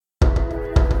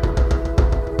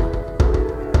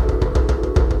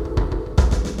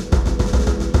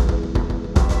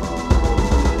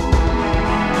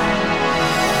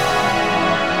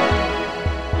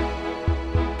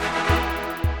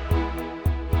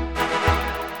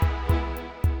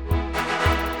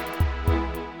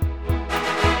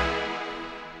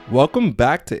Welcome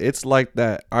back to It's Like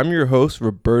That. I'm your host,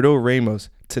 Roberto Ramos.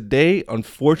 Today,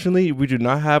 unfortunately, we do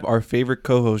not have our favorite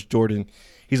co-host, Jordan.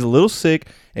 He's a little sick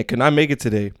and cannot make it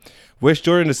today. Wish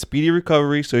Jordan a speedy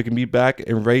recovery so he can be back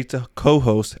and ready to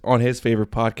co-host on his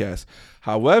favorite podcast.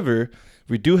 However,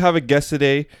 we do have a guest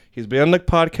today. He's been on the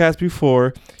podcast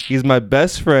before. He's my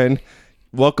best friend.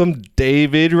 Welcome,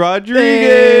 David Rodriguez.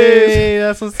 Hey,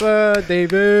 that's what's up,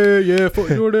 David. Yeah, fuck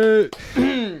Jordan.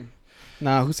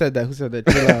 Nah, who said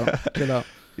that? Chill out.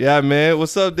 Yeah, man.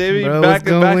 What's up, David? Bro, what's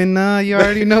going on? You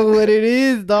already know what it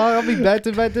is, dog. I'll be back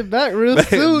to back real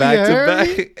soon. Back to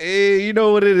back. Hey, you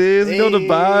know what it is. You know the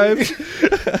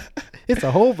vibes. It's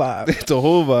a whole vibe. It's a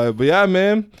whole vibe. But yeah,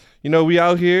 man. You know, we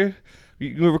out here.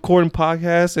 We're recording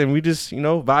podcasts and we just,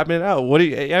 vibing it out. What do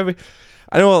you?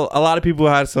 I know a lot of people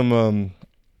had some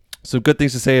good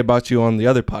things to say about you on the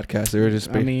other podcast. They were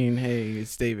just, hey,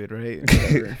 it's David,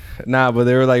 right? Nah, but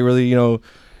they were like really,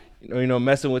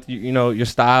 messing with you, your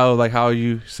style, like how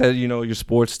you said, your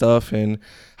sports stuff and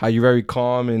how you're very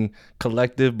calm and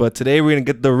collective. But today we're gonna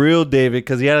get the real David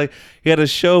because he had a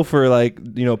show for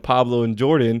Pablo and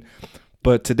Jordan.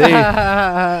 But today,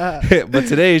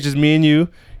 it's just me and you.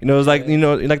 It's like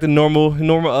like the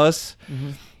normal us.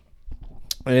 Mm-hmm.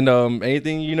 And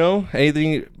anything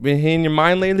been hitting your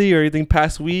mind lately, or anything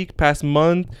past week, past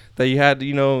month that you had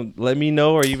let me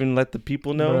know, or even let the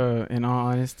people know? Bro, in all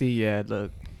honesty, yeah,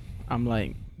 look, I'm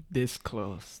like this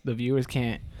close. The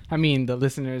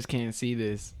listeners can't see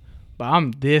this, but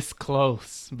I'm this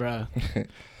close, bro,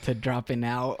 to dropping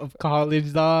out of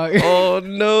college, dog. Oh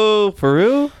no, for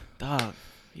real, dog?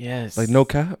 Yes, like no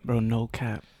cap, bro, no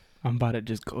cap. I'm about to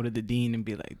just go to the dean and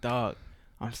be like, dog,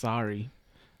 I'm sorry.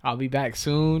 I'll be back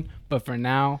soon, but for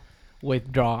now,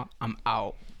 withdraw. I'm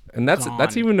out. And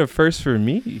that's even the first for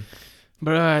me.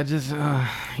 But I just,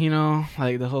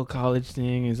 like the whole college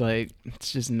thing is like,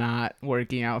 it's just not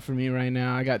working out for me right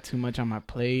now. I got too much on my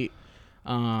plate.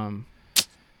 I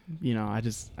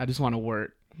just want to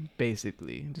work,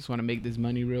 basically. Just want to make this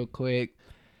money real quick.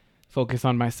 Focus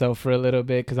on myself for a little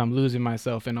bit because I'm losing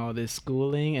myself in all this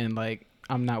schooling, and like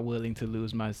I'm not willing to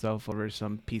lose myself over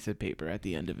some piece of paper at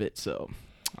the end of it. So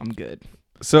I'm good.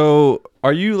 So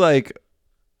are you like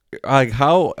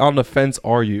how on the fence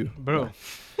are you, bro?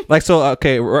 So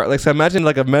imagine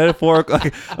like a metaphorical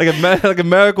like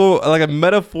a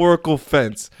metaphorical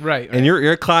fence, right? And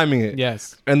you're climbing it,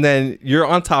 yes, and then you're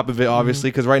on top of it, obviously,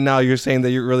 because right now you're saying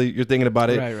that you're thinking about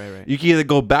it, right. You can either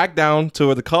go back down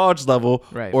to the college level,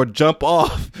 right, or jump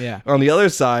off, on the other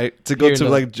side to go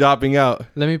like dropping out.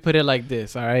 Let me put it like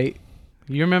this, all right?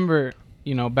 You remember,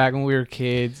 back when we were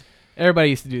kids, everybody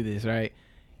used to do this, right?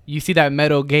 You see that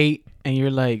metal gate and you're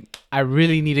like, I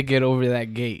really need to get over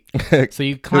that gate. So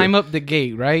you climb up the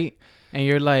gate, right? And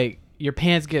you're like, your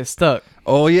pants get stuck.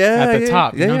 Oh, yeah. At the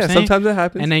top. You know what I'm saying? Sometimes it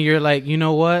happens. And then you're like, you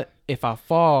know what? If I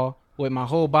fall with my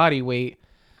whole body weight,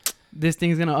 this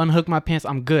thing's going to unhook my pants.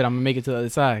 I'm good. I'm going to make it to the other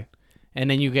side. And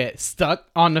then you get stuck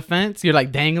on the fence. You're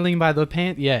like dangling by the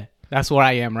pants. Yeah. That's where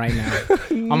I am right now.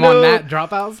 I'm on that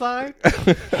dropout side,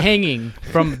 hanging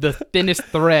from the thinnest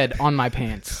thread on my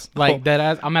pants. Like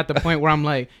that, I'm at the point where I'm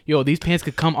like, yo, these pants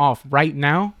could come off right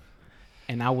now,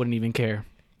 and I wouldn't even care.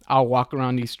 I'll walk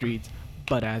around these streets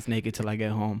butt ass naked till I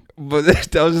get home. But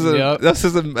that was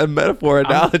just a metaphor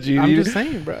analogy. I'm just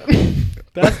saying, bro.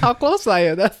 That's how close I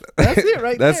am. That's it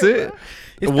right there. That's it. Bro.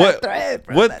 It's that thread,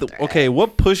 bro. Okay,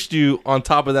 what pushed you on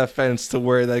top of that fence to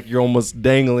where like you're almost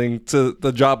dangling to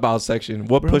the dropout section?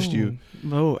 What pushed you?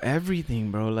 Bro, everything,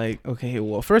 bro. Like, okay,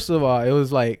 well, first of all, it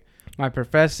was like my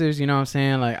professors, you know what I'm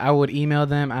saying? Like, I would email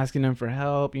them asking them for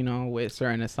help, with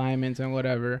certain assignments and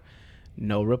whatever.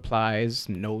 No replies,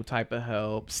 no type of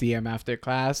help. See them after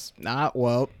class.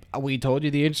 Well, we told you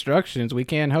the instructions. We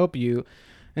can't help you.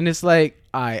 And it's like,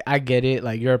 I get it.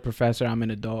 Like, you're a professor. I'm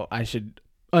an adult. I should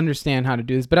understand how to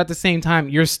do this. But at the same time,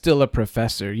 you're still a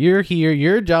professor. You're here.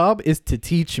 Your job is to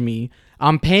teach me.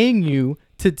 I'm paying you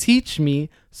to teach me.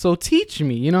 So teach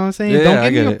me. You know what I'm saying?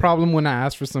 Don't give me a problem when I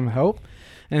ask for some help.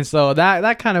 And so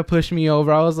that kind of pushed me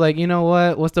over. I was like, you know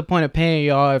what? What's the point of paying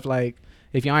y'all if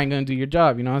y'all ain't going to do your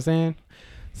job? You know what I'm saying?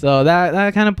 So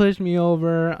that kind of pushed me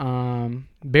over.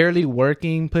 Barely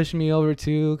working pushed me over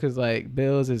too, because like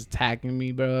bills is attacking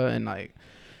me, bro. And like,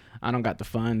 I don't got the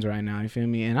funds right now. You feel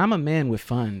me? And I'm a man with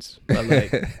funds, but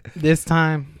like this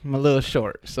time I'm a little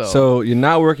short. So you're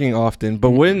not working often,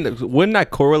 but wouldn't that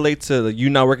correlate to you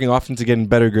not working often to getting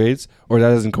better grades, or that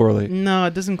doesn't correlate? No,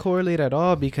 it doesn't correlate at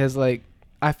all, because like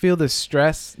I feel the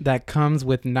stress that comes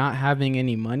with not having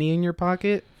any money in your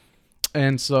pocket,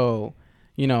 and so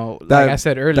like I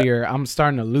said earlier, I'm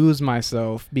starting to lose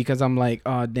myself because I'm like,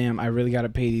 oh damn, I really got to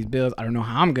pay these bills. I don't know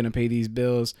how I'm gonna pay these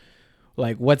bills.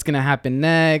 like what's gonna happen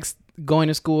next. Going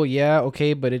to school, yeah,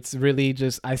 okay, but it's really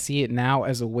just I see it now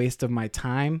as a waste of my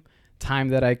time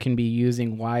that I can be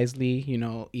using wisely, you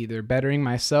know, either bettering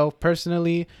myself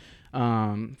personally,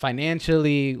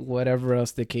 financially, whatever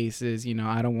else the case is. You know,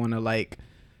 I don't want to like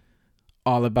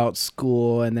all about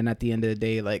school and then at the end of the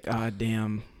day like, ah,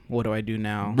 damn, what do I do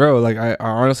now? Bro, like I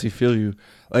honestly feel you.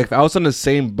 Like if I was on the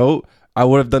same boat, I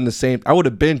would have done the same. I would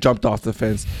have been jumped off the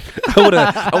fence. I would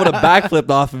have backflipped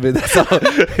off of it.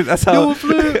 That's how.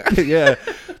 Yeah.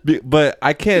 But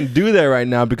I can't do that right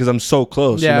now because I'm so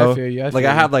close. Yeah, you know? I feel you.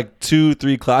 I have like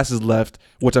 2-3 classes left,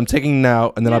 which I'm taking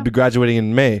now, and then I'll be graduating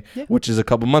in May, which is a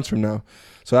couple months from now.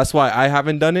 So that's why I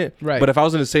haven't done it. Right. But if I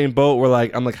was in the same boat where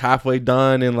like I'm like halfway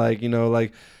done and like, you know,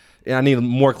 like and I need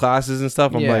more classes and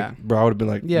stuff, I'm like, bro, I would have been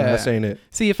like, yeah, that's ain't it.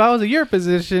 See, if I was in your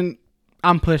position,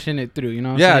 I'm pushing it through, you know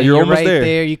what I'm Yeah, saying? you're almost right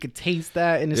there. You could taste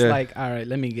that and it's like, all right,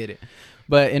 let me get it.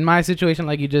 But in my situation,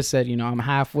 like you just said, you know, I'm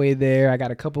halfway there. I got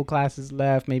a couple classes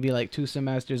left, maybe like 2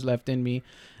 semesters left in me.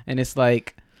 And it's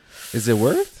like, is it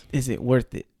worth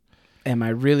it? Am I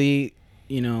really,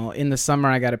 you know, in the summer,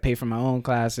 I got to pay for my own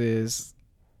classes.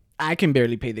 I can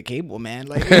barely pay the cable, man.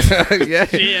 Like, yeah,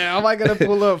 how am I going to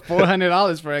pull up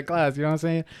 $400 for a class? You know what I'm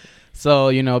saying? So,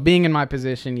 you know, being in my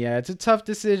position, yeah, it's a tough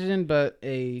decision, but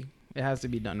it has to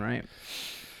be done, right?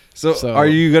 So are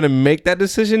you going to make that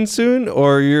decision soon,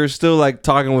 or you're still like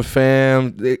talking with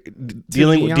fam,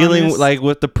 dealing like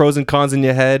with the pros and cons in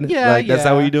your head? Yeah, like that's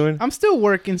not what you're doing? I'm still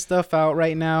working stuff out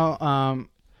right now.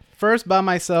 First by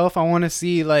myself, I want to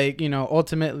see like, you know,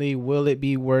 ultimately will it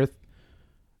be worth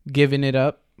giving it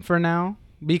up for now?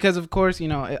 Because of course, you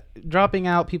know, dropping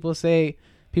out, people take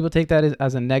that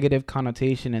as a negative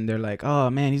connotation and they're like, oh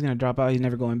man, he's going to drop out. He's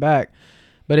never going back.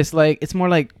 But it's like, it's more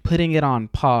like putting it on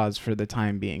pause for the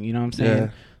time being. You know what I'm saying? Yeah.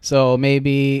 So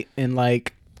maybe in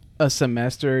like a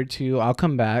semester or 2, I'll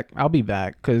come back. I'll be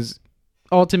back because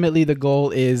ultimately the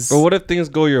goal is. But what if things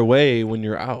go your way when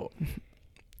you're out?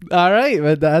 All right.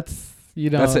 But that's, you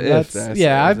know,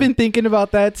 I've been thinking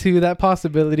about that too, that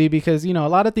possibility, because, you know, a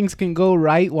lot of things can go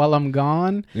right while I'm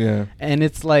gone. Yeah. And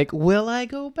it's like, will I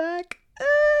go back?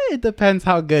 It depends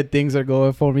how good things are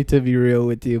going for me, to be real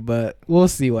with you, but we'll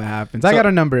see what happens. So, I got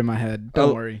a number in my head.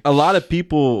 Don't worry. A lot of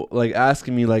people like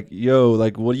asking me like, yo,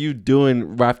 like, what are you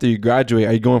doing after you graduate?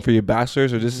 Are you going for your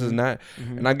bachelor's or this and that?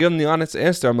 Mm-hmm. And I give them the honest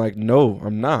answer. I'm like, no,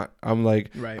 I'm not. I'm like,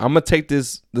 I'm going to take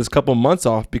this couple months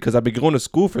off because I've been going to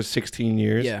school for 16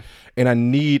 years and I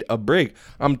need a break.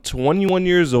 I'm 21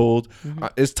 years old. Mm-hmm.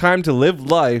 It's time to live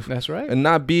life. That's right. And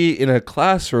not be in a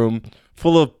classroom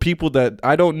full of people that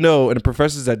I don't know and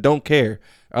professors that don't care.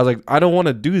 I was like, I don't want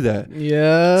to do that.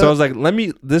 Yeah. So I was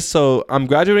like, so I'm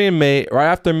graduating in May. Right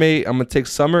after May, I'm going to take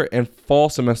summer and fall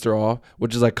semester off,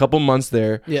 which is like a couple months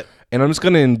there. Yep. And I'm just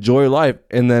going to enjoy life.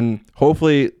 And then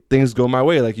hopefully things go my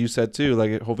way. Like you said too,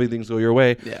 like hopefully things go your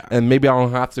way. Yeah. And maybe I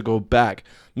don't have to go back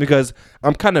because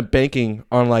I'm kind of banking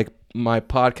on like my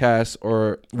podcast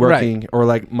or working or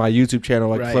like my YouTube channel,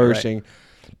 like flourishing.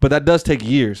 Right. But that does take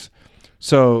years.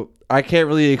 So I can't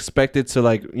really expect it to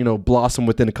like, you know, blossom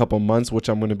within a couple months, which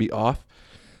I'm going to be off.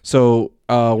 So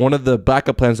one of the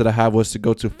backup plans that I have was to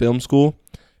go to film school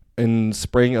in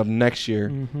spring of next year.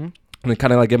 Mm-hmm. And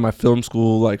kind of like get my film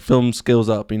school, like film skills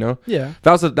up, you know? Yeah.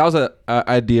 That was a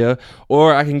idea.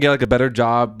 Or I can get like a better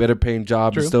job, better paying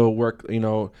job, and still work, you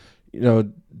know,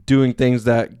 doing things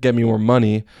that get me more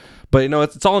money. But, you know,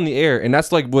 it's all in the air. And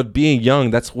that's like what being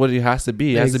young, that's what it has to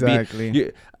be. It has exactly. to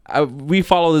be. We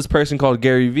follow this person called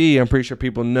Gary Vee. I'm pretty sure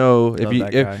people know.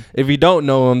 If you don't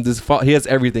know him, he has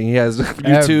everything. He has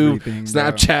YouTube,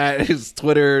 Snapchat, his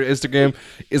Twitter, Instagram.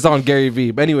 It's on Gary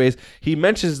Vee. But anyways, he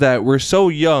mentions that we're so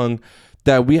young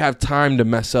that we have time to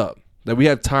mess up, that we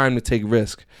have time to take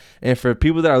risk. And for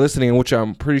people that are listening, which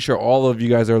I'm pretty sure all of you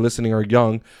guys are listening are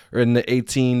young, or in the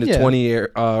 18 to 20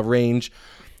 range,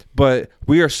 but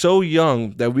we are so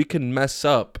young that we can mess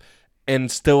up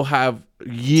and still have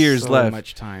years left. So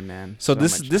much time, man. So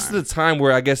this is the time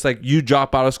where I guess like you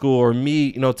drop out of school or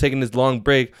me, you know, taking this long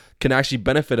break can actually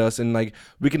benefit us, and like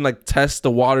we can like test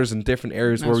the waters in different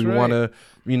areas where we want to,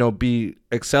 you know,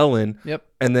 excel in. Yep.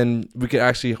 And then we could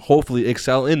actually hopefully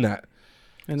excel in that.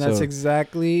 And that's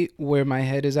exactly where my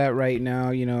head is at right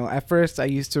now. You know, at first I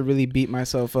used to really beat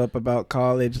myself up about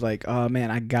college, like, oh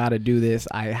man, I gotta do this.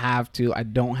 I have to. I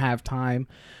don't have time.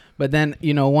 But then,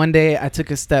 you know, one day I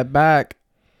took a step back.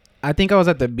 I think I was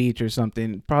at the beach or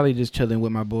something, probably just chilling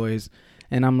with my boys.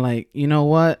 And I'm like, you know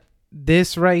what?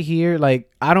 This right here,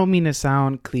 like, I don't mean to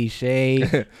sound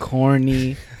cliche,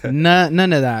 corny,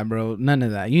 none of that, bro. None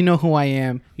of that. You know who I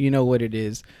am. You know what it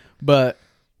is. But,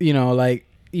 you know, like,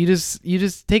 you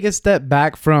just take a step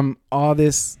back from all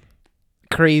this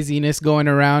craziness going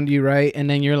around you, right? And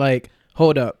then you're like,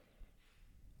 hold up,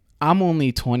 I'm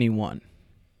only 21.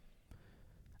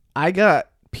 I got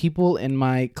people in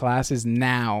my classes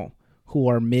now who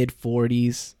are mid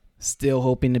 40s, still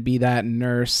hoping to be that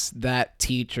nurse, that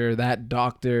teacher, that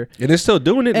doctor. And they're still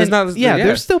doing it. And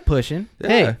they're still pushing. Yeah.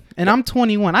 Hey, and I'm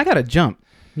 21. I got to jump.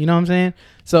 You know what I'm saying?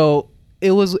 So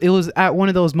it was at one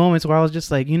of those moments where I was just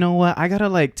like, you know what? I got to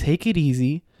like take it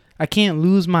easy. I can't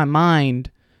lose my mind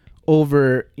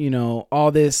over, you know,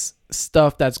 all this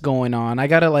stuff that's going on. I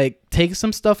got to like take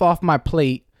some stuff off my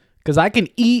plate because I can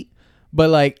eat, but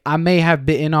like I may have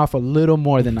bitten off a little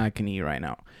more than I can eat right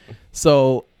now.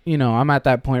 So, you know, I'm at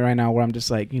that point right now where I'm just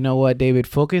like, you know what, David,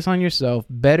 focus on yourself,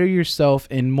 better yourself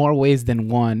in more ways than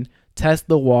one. Test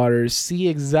the waters, see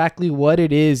exactly what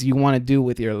it is you want to do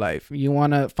with your life. You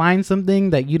want to find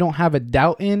something that you don't have a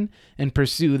doubt in and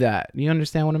pursue that. You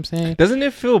understand what I'm saying? Doesn't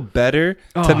it feel better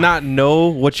to not know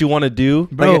what you want to do?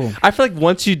 Bro. Like, I feel like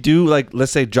once you do, like,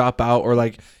 let's say drop out or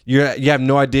like you have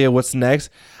no idea what's next.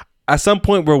 At some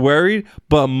point we're worried,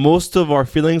 but most of our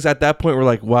feelings at that point we're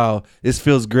like, wow, this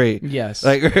feels great. Yes.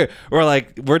 Like we're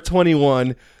like, we're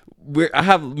 21. I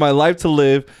have my life to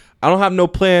live. I don't have no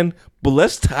plan, but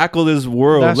let's tackle this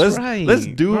world. Let's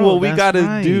do what we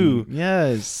gotta do.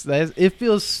 Yes, it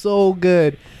feels so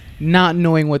good not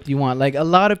knowing what you want. Like a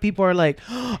lot of people are like,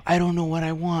 oh, I don't know what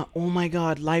I want. Oh my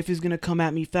God, life is gonna come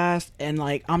at me fast, and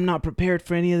like I'm not prepared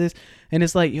for any of this. And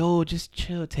it's like, yo, just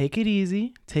chill, take it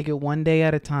easy, take it one day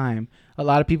at a time. A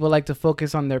lot of people like to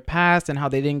focus on their past and how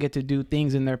they didn't get to do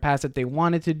things in their past that they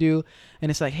wanted to do.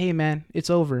 And it's like, hey, man, it's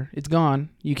over. It's gone.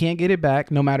 You can't get it back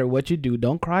no matter what you do.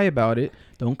 Don't cry about it.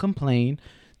 Don't complain.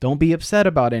 Don't be upset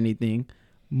about anything.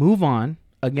 Move on.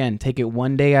 Again, take it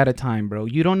one day at a time, bro.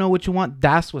 You don't know what you want.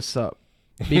 That's what's up.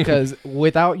 Because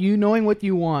without you knowing what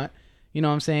you want, you know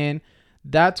what I'm saying?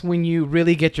 That's when you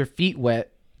really get your feet wet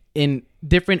in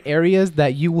different areas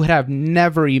that you would have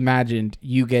never imagined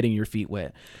you getting your feet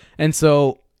wet. And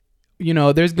so, you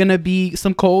know, there's going to be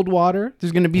some cold water.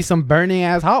 There's going to be some burning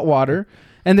ass hot water.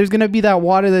 And there's going to be that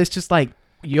water that's just like,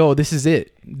 yo, this is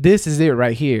it. This is it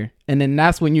right here. And then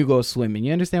that's when you go swimming.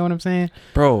 You understand what I'm saying?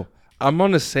 Bro, I'm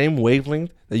on the same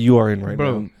wavelength that you are in right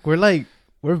now. We're vibing.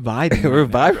 We're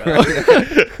vibing.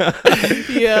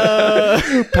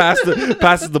 Yeah.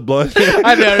 Passes the blunt.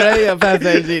 I know, right? Yeah, pass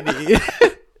that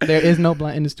shit. There is no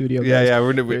blunt in the studio, guys. Yeah,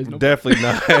 we're definitely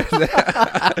not.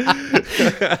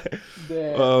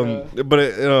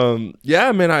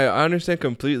 Yeah, man, I understand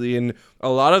completely. And a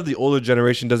lot of the older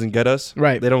generation doesn't get us.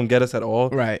 Right. They don't get us at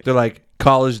all. Right. They're like,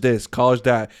 college this, college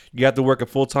that. You have to work a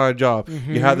full-time job.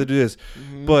 Mm-hmm. You have to do this.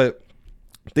 Mm-hmm. But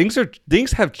things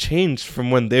have changed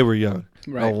from when they were young.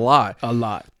 Right. A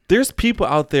lot. There's people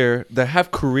out there that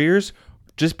have careers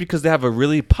just because they have a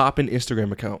really poppin'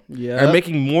 Instagram account. Yeah. Are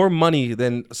making more money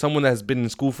than someone that has been in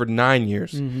school for 9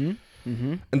 years. Mm-hmm.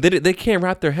 Mm-hmm. And they can't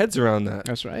wrap their heads around that.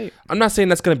 That's right. I'm not saying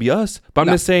that's going to be us, but I'm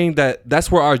just saying that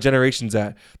that's where our generation's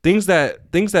at. Things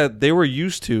that they were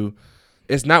used to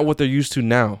is not what they're used to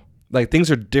now. Like,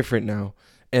 things are different now.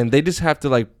 And they just have to,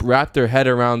 like, wrap their head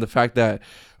around the fact that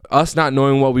us not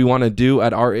knowing what we want to do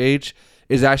at our age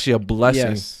is actually a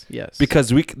blessing. Yes.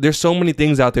 Because there's so many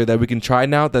things out there that we can try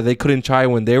now that they couldn't try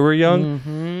when they were young.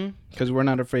 Mm-hmm. Because we're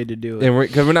not afraid to do it. And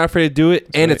because we're not afraid to do it,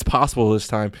 That's and right. It's possible this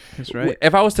time. That's right.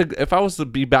 If I was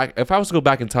to go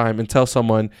back in time and tell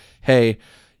someone, hey,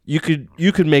 you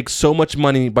could make so much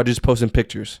money by just posting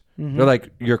pictures. Mm-hmm. They're like,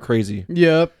 you're crazy.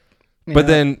 Yep. But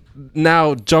then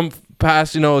now jump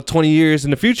past 20 years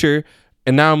in the future.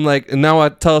 And now I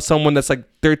tell someone that's like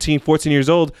 13, 14 years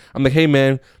old, I'm like, hey,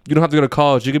 man, you don't have to go to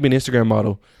college. You could be an Instagram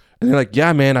model. And they're like,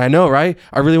 yeah, man, I know, right?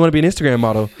 I really want to be an Instagram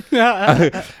model.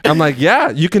 I'm like, yeah,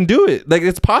 you can do it. Like,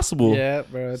 it's possible. Yeah,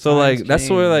 bro. So, like, that's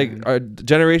where, like, our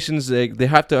generations, they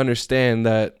have to understand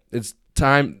that it's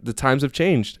time. The times have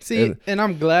changed. See, and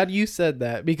I'm glad you said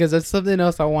that because that's something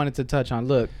else I wanted to touch on.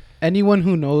 Look, anyone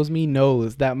who knows me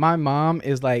knows that my mom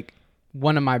is, like,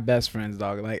 one of my best friends,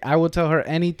 dog. Like, I will tell her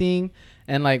anything.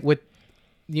 And like with,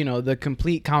 the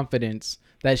complete confidence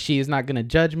that she is not going to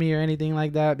judge me or anything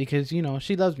like that because,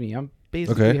 she loves me. I'm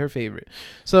basically her favorite.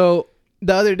 So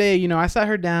the other day, I sat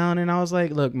her down and I was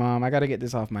like, look, Mom, I got to get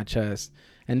this off my chest.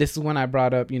 And this is when I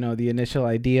brought up, the initial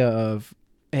idea of,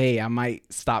 hey, I might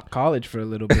stop college for a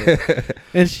little bit.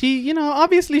 And she,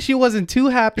 obviously she wasn't too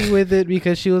happy with it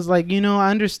because she was like,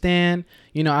 I understand,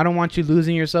 I don't want you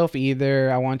losing yourself either.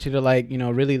 I want you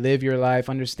to really live your life,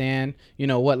 understand,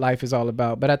 what life is all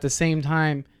about. But at the same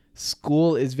time,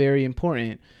 school is very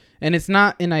important. And it's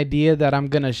not an idea that I'm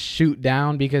going to shoot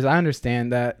down because I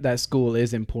understand that school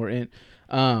is important.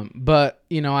 But,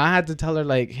 I had to tell her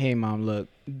like, hey, Mom, look,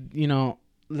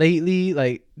 lately,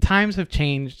 like, times have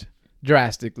changed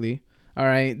drastically. All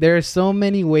right. There are so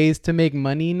many ways to make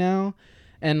money now,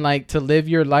 and like to live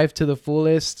your life to the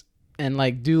fullest, and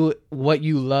like do what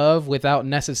you love without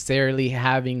necessarily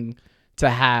having to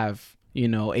have,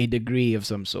 a degree of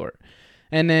some sort.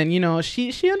 And then,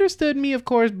 she understood me, of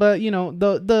course, but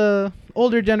the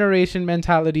older generation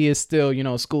mentality is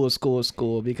still, school is school is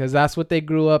school, because that's what they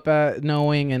grew up at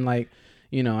knowing. And like,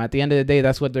 at the end of the day,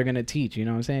 that's what they're going to teach. You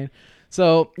know what I'm saying?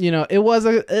 So, it was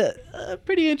a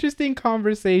pretty interesting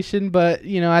conversation, but,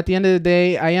 at the end of the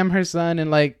day, I am her son, and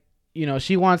like,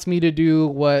 she wants me to do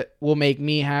what will make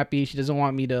me happy. She doesn't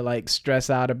want me to like stress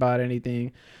out about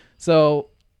anything. So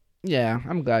yeah,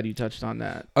 I'm glad you touched on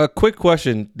that. A quick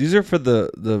question. These are for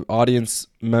the audience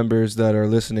members that are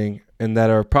listening and that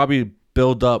are probably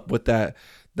build up with that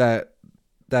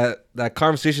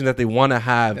conversation that they want to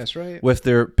have. That's right. With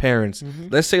their parents. Mm-hmm.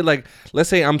 Let's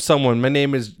say I'm someone. My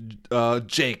name is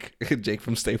Jake. Jake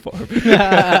from State Farm.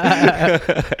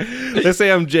 Let's say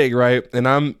I'm Jake, right? And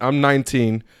I'm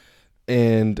 19.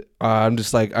 And I'm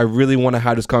just like, I really want to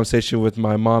have this conversation with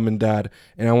my mom and dad,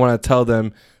 and I want to tell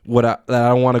them that I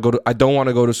don't want to go to. I don't want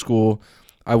to go to school.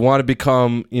 I want to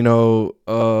become,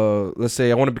 let's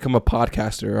say I want to become a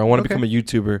podcaster. I want to become a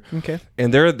YouTuber. Okay.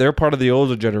 And they're part of the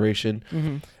older generation.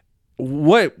 Mm-hmm.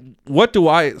 What do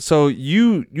I? So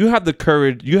you have the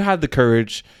courage. You have the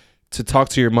courage to talk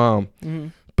to your mom. Mm-hmm.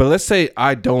 But let's say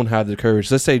I don't have the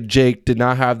courage. Let's say Jake did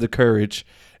not have the courage.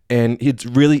 And it's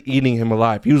really eating him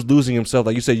alive. He was losing himself.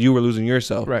 Like you said, you were losing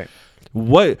yourself. Right.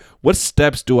 What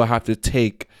steps do I have to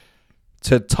take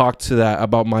to talk to that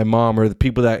about my mom or the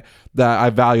people that I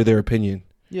value their opinion?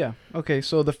 Yeah. Okay.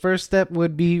 So the first step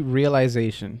would be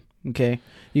realization. Okay.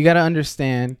 You got to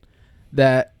understand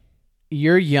that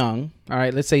you're young. All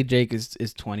right. Let's say Jake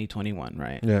is 20, 21,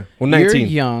 right? Yeah. Well, 19. You're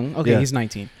young. Okay. Yeah. He's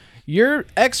 19. You're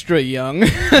extra young.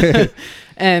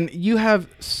 And you have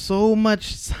so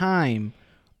much time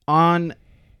on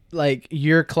like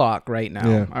your clock right now.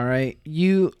 Yeah. All right.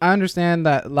 I understand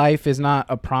that life is not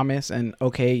a promise, and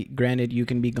okay, granted, you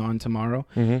can be gone tomorrow.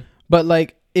 Mm-hmm. But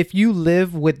like, if you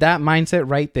live with that mindset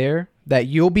right there, that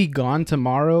you'll be gone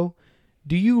tomorrow,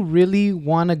 do you really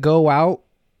want to go out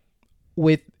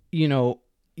with,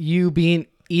 you being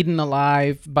eaten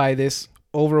alive by this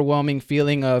overwhelming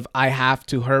feeling of I have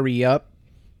to hurry up?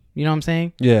 You know what I'm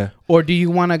saying? Yeah. Or do you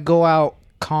want to go out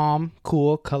calm,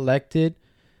 cool, collected,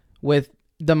 with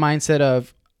the mindset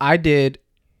of I did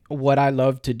what I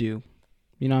love to do?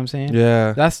 You know what I'm saying?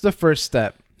 Yeah. That's the first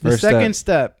step. The second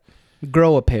step,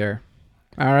 grow a pair.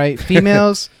 All right.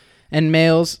 Females and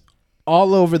males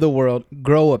all over the world,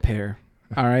 grow a pair.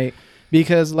 All right.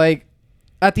 Because like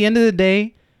at the end of the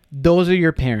day, those are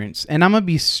your parents. And I'm going to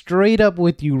be straight up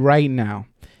with you right now.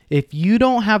 If you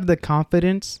don't have the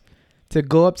confidence to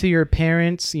go up to your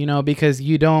parents, because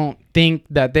you don't think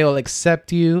that they'll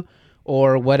accept you,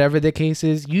 or whatever the case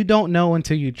is, you don't know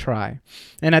until you try.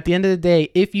 And at the end of the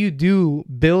day, if you do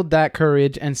build that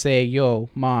courage and say, yo,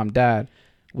 mom, dad,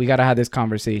 we got to have this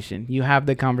conversation. You have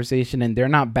the conversation and they're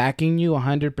not backing you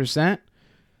 100%,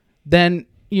 then,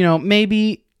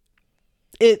 maybe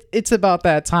it's about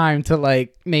that time to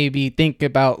like maybe think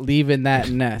about leaving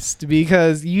that nest,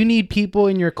 because you need people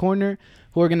in your corner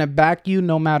who are going to back you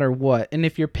no matter what. And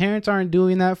if your parents aren't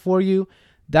doing that for you,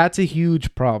 that's a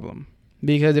huge problem.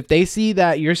 Because if they see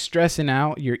that you're stressing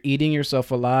out, you're eating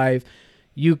yourself alive,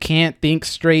 you can't think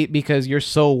straight because you're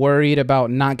so worried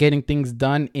about not getting things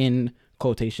done in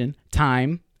quotation,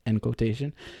 time, end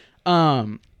quotation,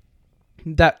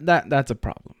 that's a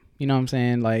problem. You know what I'm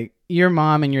saying? Like, your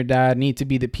mom and your dad need to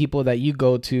be the people that you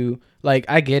go to. Like,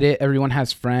 I get it. Everyone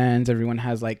has friends. Everyone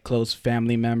has like close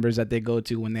family members that they go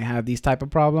to when they have these type of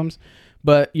problems.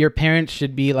 But your parents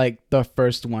should be like the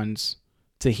first ones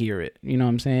to hear it. You know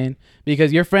what I'm saying?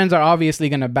 Because your friends are obviously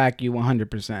going to back you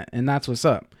 100%. And that's what's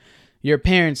up. Your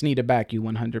parents need to back you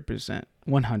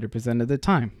 100% of the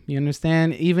time. You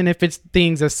understand? Even if it's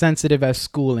things as sensitive as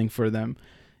schooling for them.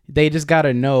 They just got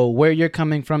to know where you're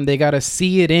coming from. They got to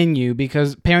see it in you,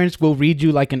 because parents will read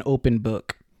you like an open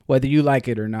book, whether you like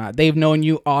it or not. They've known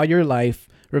you all your life.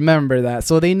 Remember that.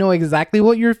 So they know exactly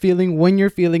what you're feeling, when you're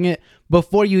feeling it,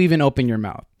 before you even open your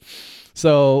mouth.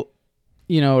 So,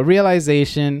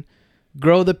 realization,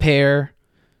 grow the pair.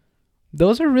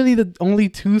 Those are really the only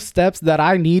two steps that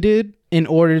I needed in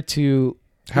order to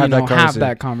have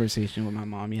that conversation with my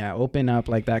mom. Yeah, open up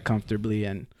like that comfortably,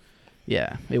 and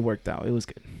yeah, it worked out. It was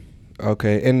good.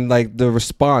 Okay, and like the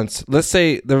response, let's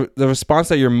say the response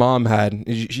that your mom had,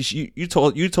 you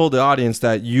told the audience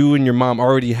that you and your mom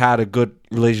already had a good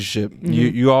relationship. Mm-hmm.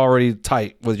 You already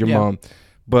tight with your mom.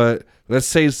 But let's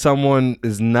say someone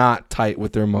is not tight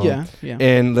with their mom. Yeah.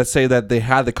 And let's say that they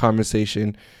had the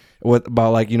conversation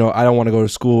about like, I don't want to go to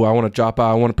school. I want to drop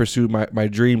out. I want to pursue my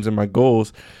dreams and my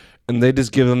goals. And they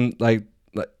just give them like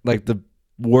the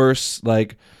worst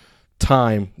like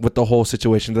time with the whole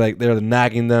situation. They're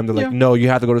nagging them. They're like, no, you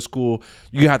have to go to school.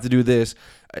 You have to do this.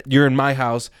 You're in my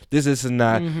house. This and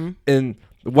that. And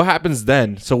what happens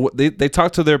then? So they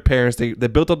talk to their parents. They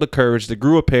built up the courage. They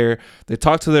grew a pair. They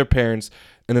talk to their parents.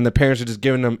 And then the parents are just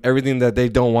giving them everything that they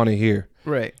don't want to hear.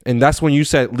 Right. And that's when you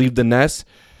said leave the nest.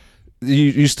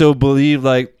 You still believe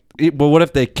like, but what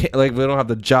if they can't, like they don't have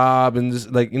the job and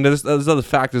just like there's other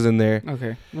factors in there.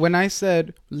 Okay. When I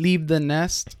said leave the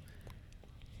nest,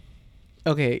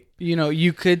 okay,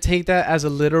 you could take that as a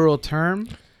literal term,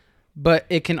 but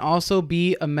it can also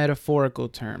be a metaphorical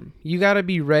term. You got to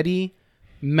be ready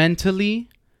mentally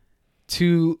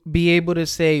to be able to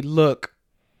say, look,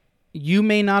 you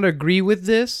may not agree with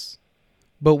this,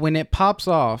 but when it pops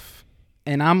off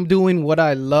and I'm doing what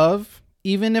I love,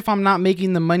 even if I'm not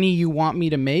making the money you want me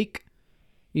to make,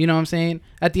 you know what I'm saying?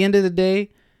 At the end of the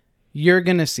day, you're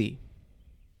going to see.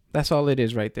 That's all it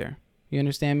is right there. You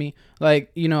understand me?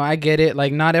 Like, I get it.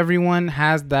 Like, not everyone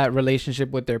has that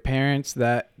relationship with their parents,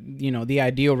 that, the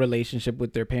ideal relationship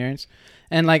with their parents.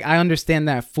 And, like, I understand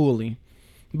that fully.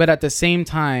 But at the same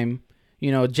time,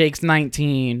 Jake's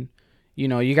 19.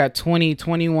 You got 20,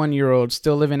 21-year-olds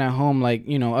still living at home, like,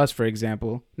 us, for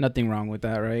example. Nothing wrong with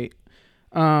that, right?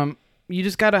 You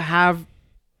just got to have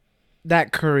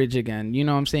that courage again. You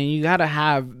know what I'm saying? You got to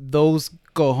have those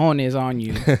cojones on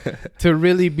you to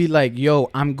really be like, yo,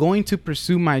 I'm going to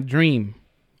pursue my dream.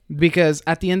 Because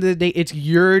at the end of the day, it's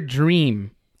your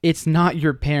dream. It's not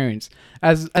your parents.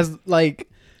 As like,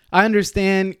 I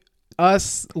understand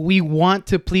us, we want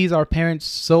to please our parents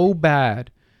so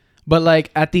bad. But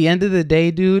like at the end of the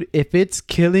day, dude, if it's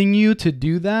killing you to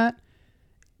do that,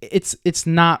 it's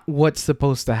not what's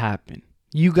supposed to happen.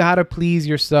 You got to please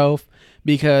yourself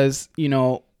because,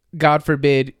 God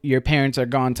forbid your parents are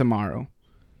gone tomorrow.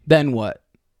 Then what?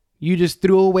 You just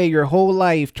threw away your whole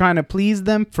life trying to please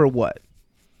them for what?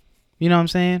 You know what I'm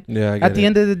saying? Yeah, I get At the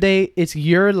end of the day, it's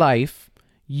your life.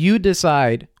 You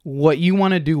decide what you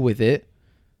want to do with it.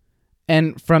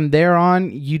 And from there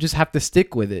on, you just have to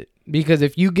stick with it. Because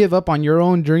if you give up on your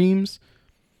own dreams,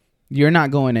 you're not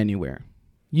going anywhere.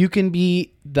 You can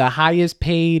be the highest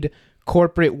paid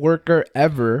corporate worker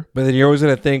ever, but then you're always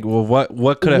gonna think, well,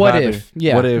 what could have happened?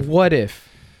 What if?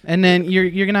 And then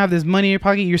you're gonna have this money in your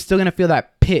pocket. You're still gonna feel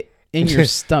that pit in your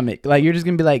stomach. Like you're just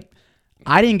gonna be like,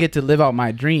 I didn't get to live out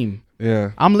my dream.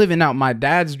 Yeah, I'm living out my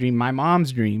dad's dream, my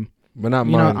mom's dream, but not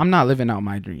mine. I'm not living out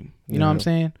my dream. You know what I'm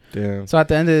saying? Yeah. So at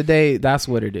the end of the day, that's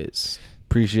what it is.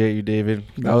 Appreciate you, David.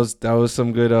 That was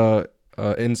some good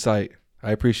insight.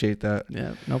 I appreciate that.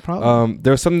 Yeah, no problem. There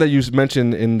was something that you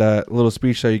mentioned in that little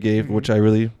speech that you gave, which I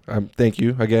really thank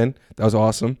you again. That was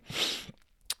awesome.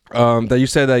 That you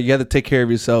said that you had to take care of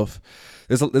yourself.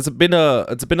 It's been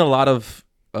a lot of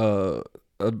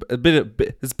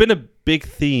it's been a big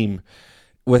theme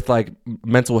with like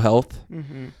mental health,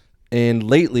 and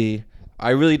lately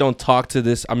I really don't talk to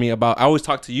this. I always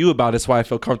talk to you about it. That's why I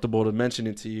feel comfortable to mention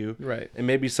it to you. Right. And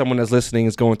maybe someone that's listening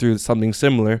is going through something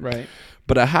similar. Right.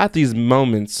 But I have these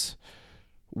moments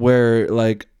where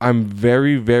like I'm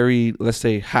very, very, let's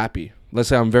say happy. Let's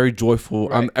say I'm very joyful.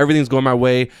 Right. Everything's going my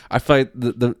way. I feel like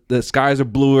the skies are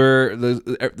bluer,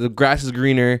 the grass is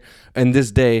greener, and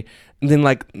this day. And then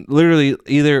like literally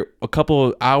either a couple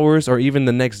of hours or even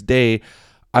the next day,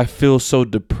 I feel so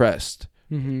depressed.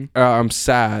 I'm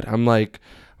sad. I'm like,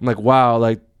 wow,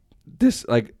 like this,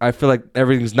 like I feel like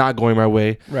everything's not going my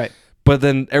way. Right. But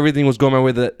then everything was going my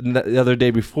way the other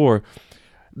day before.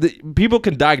 People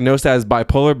can diagnose that as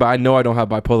bipolar, but I know I don't have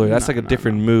bipolar. That's like a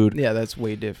different mood. Yeah, that's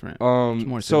way different. It's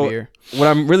more severe. What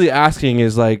I'm really asking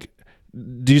is like,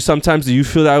 do you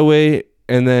feel that way?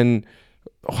 And then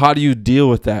how do you deal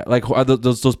with that? Like are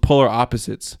those polar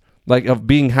opposites? Like of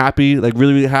being happy, like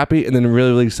really, really happy, and then really,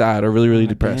 really sad or really, really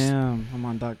depressed. Damn, I'm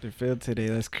on Dr. Phil today.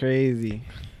 That's crazy.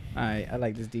 I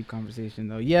like this deep conversation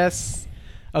though. Yes.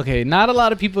 Okay, not a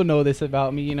lot of people know this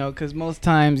about me, because most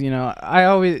times, I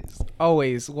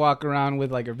always walk around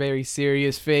with like a very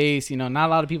serious face. Not a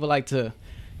lot of people like to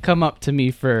come up to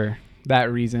me for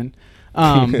that reason.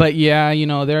 But yeah,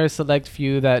 there are a select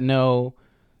few that know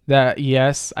that,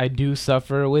 yes, I do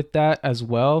suffer with that as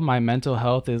well. My mental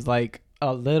health is like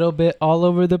a little bit all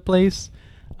over the place.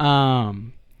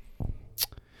 Okay,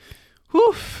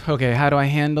 how do I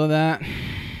handle that?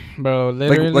 Bro,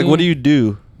 literally. Like what do you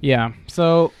do? Yeah.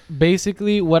 So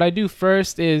basically what I do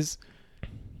first is,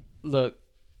 look,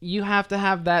 you have to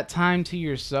have that time to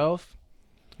yourself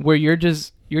where you're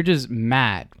just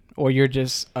mad, or you're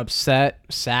just upset,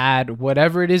 sad,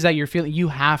 whatever it is that you're feeling. You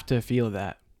have to feel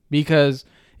that, because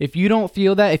if you don't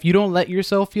feel that, if you don't let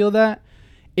yourself feel that,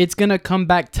 it's gonna come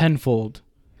back tenfold.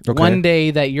 Okay. One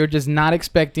day that you're just not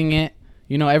expecting it,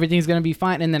 you know, everything's gonna be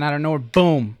fine, and then out of nowhere,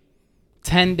 boom,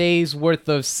 10 days worth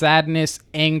of sadness,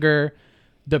 anger,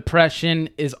 depression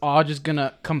is all just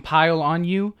gonna compile on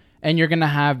you, and you're gonna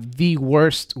have the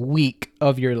worst week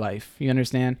of your life. You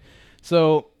understand?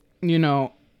 So, you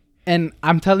know, and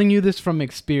I'm telling you this from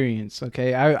experience,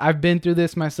 okay? I've been through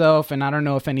this myself, and I don't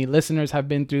know if any listeners have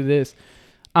been through this.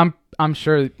 I'm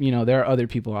sure, you know, there are other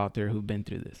people out there who've been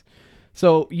through this.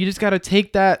 So you just got to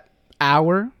take that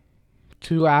hour,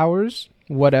 2 hours,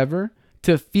 whatever,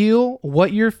 to feel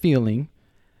what you're feeling,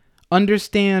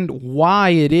 understand why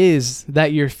it is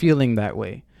that you're feeling that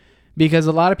way. Because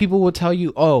a lot of people will tell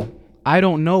you, oh, I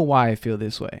don't know why I feel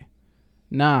this way.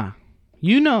 Nah,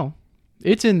 you know,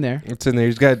 it's in there. It's in there.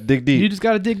 You just got to dig deep. You just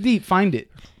got to dig deep, find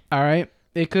it. All right.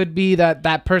 It could be that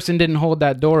that person didn't hold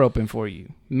that door open for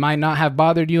you. Might not have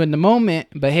bothered you in the moment,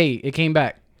 but hey, it came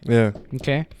back. Yeah.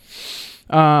 Okay.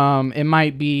 It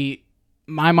might be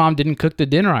my mom didn't cook the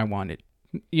dinner I wanted.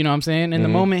 You know what I'm saying? In the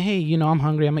moment, hey, you know, I'm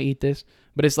hungry. I'm going to eat this.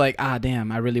 But it's like,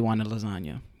 damn, I really wanted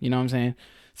lasagna. You know what I'm saying?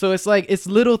 So it's like, it's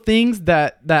little things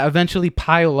that eventually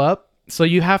pile up. So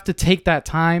you have to take that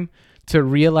time to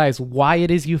realize why it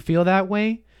is you feel that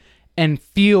way and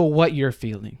feel what you're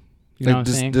feeling. You know what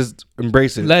I'm saying? Just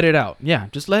embrace it. Let it out. Yeah,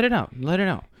 just let it out. Let it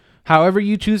out. However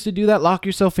you choose to do that, lock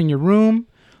yourself in your room,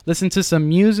 listen to some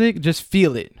music, just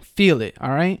feel it. Feel it, all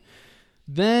right?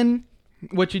 Then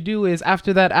what you do is,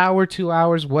 after that hour, 2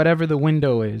 hours, whatever the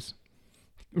window is,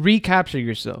 recapture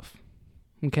yourself,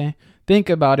 okay? Think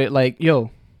about it like, yo,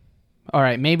 all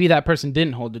right, maybe that person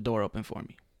didn't hold the door open for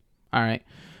me, all right?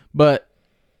 But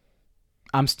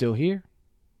I'm still here.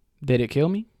 Did it kill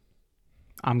me?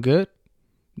 I'm good.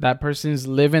 That person's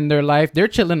living their life. They're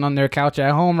chilling on their couch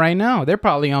at home right now. They're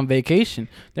probably on vacation.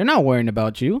 They're not worrying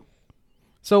about you.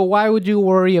 So why would you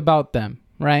worry about them,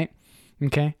 right?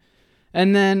 Okay.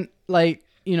 And then, like,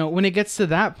 you know, when it gets to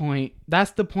that point,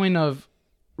 that's the point of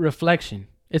reflection.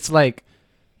 It's like,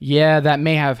 yeah, that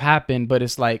may have happened, but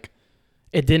it's like,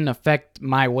 it didn't affect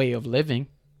my way of living.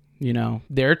 You know,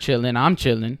 they're chilling. I'm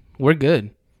chilling. We're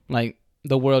good. Like,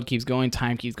 the world keeps going.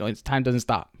 Time keeps going. Time doesn't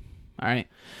stop. All right.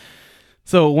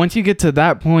 So once you get to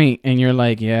that point and you're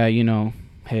like, yeah, you know,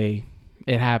 hey,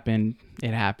 it happened,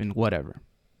 whatever.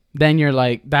 Then you're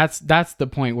like, that's the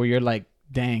point where you're like,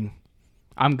 dang,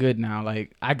 I'm good now.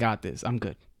 Like, I got this. I'm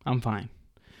good. I'm fine.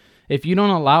 If you don't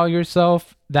allow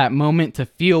yourself that moment to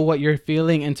feel what you're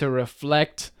feeling and to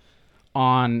reflect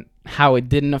on how it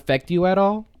didn't affect you at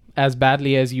all, as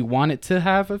badly as you want it to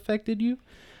have affected you,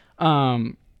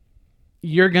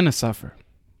 you're going to suffer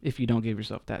if you don't give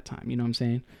yourself that time. You know what I'm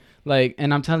saying? Like,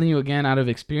 and I'm telling you again out of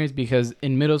experience, because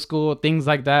in middle school, things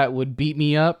like that would beat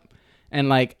me up. And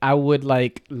like, I would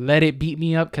like let it beat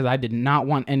me up because I did not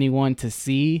want anyone to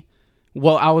see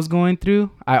what I was going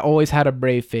through. I always had a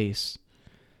brave face.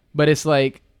 But it's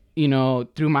like, you know,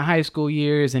 through my high school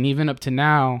years and even up to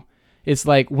now, it's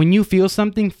like, when you feel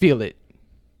something, feel it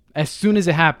as soon as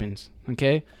it happens.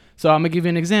 Okay. So I'm going to give you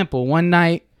an example. One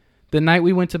night, the night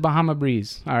we went to Bahama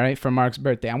Breeze, all right, for Mark's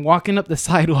birthday, I'm walking up the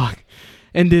sidewalk.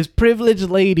 And this privileged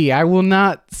lady, I will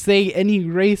not say any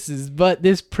races, but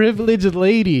this privileged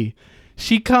lady,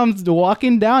 she comes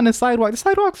walking down the sidewalk. The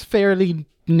sidewalk's fairly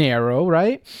narrow,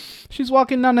 right? She's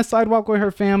walking down the sidewalk with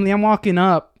her family. I'm walking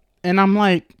up, and I'm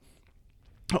like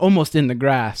almost in the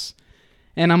grass.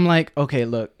 And I'm like, okay,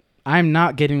 look, I'm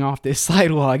not getting off this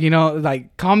sidewalk. You know,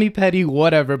 like, call me petty,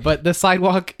 whatever. But the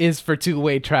sidewalk is for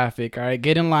two-way traffic, all right?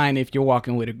 Get in line if you're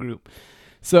walking with a group.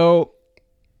 So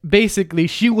basically,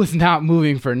 she was not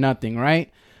moving for nothing,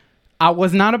 right? I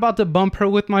was not about to bump her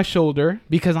with my shoulder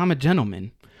because I'm a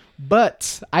gentleman.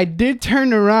 But I did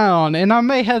turn around and I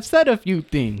may have said a few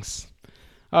things.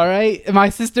 All right? My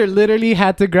sister literally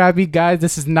had to grab me. Guys,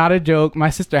 this is not a joke. My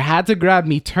sister had to grab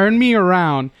me, turn me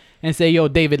around, and say, yo,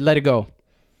 David, let it go.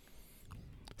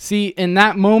 See, in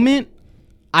that moment,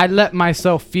 I let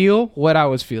myself feel what I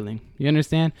was feeling. You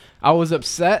understand? I was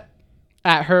upset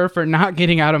at her for not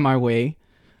getting out of my way.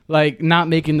 Like, not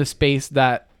making the space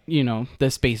that, you know,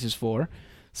 the space is for.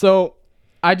 So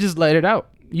I just let it out.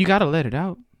 You got to let it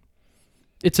out.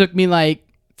 It took me like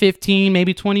 15,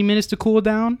 maybe 20 minutes to cool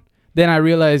down. Then I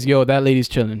realized, yo, that lady's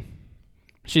chilling.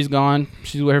 She's gone.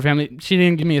 She's with her family. She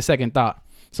didn't give me a second thought.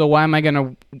 So why am I going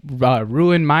to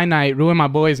ruin my night, ruin my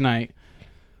boy's night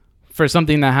for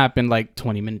something that happened like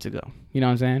 20 minutes ago? You know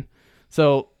what I'm saying?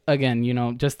 So again, you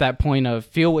know, just that point of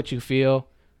feel what you feel,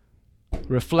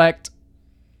 reflect,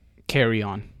 carry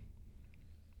on.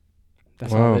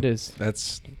 That's Wow. all it is.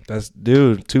 That's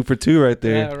dude, 2 for 2 right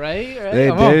there. Yeah, right. Hey,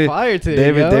 I'm David- on fire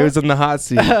today, David's on the hot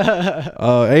seat.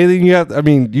 Anything you have? I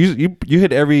mean, you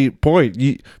hit every point.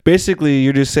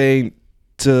 You're just saying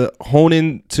to hone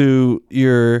into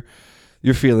your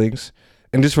feelings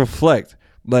and just reflect.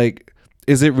 Like,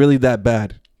 is it really that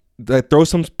bad? Like, throw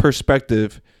some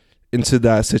perspective into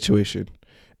that situation,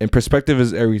 and perspective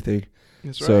is everything.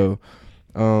 That's right. So,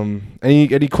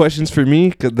 any questions for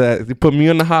me? Cause that you put me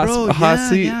on the hot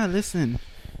seat. Yeah, listen.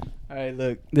 All right,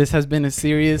 look. This has been a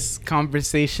serious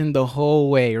conversation the whole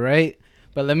way, right?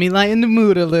 But let me lighten the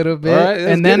mood a little bit, All right,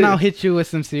 let's and then get it. I'll hit you with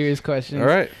some serious questions. All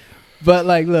right. But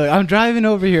like, look, I'm driving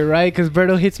over here, right? Because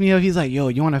Berto hits me up. He's like, "Yo,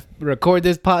 you want to record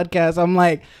this podcast?" I'm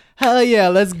like, "Hell yeah,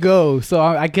 let's go!" So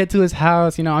I get to his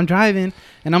house. You know, I'm driving,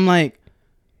 and I'm like,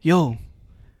 "Yo."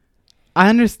 I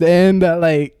understand that,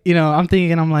 like, you know,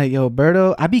 I'm like, yo,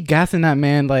 Berto, I be gassing that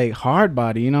man like hard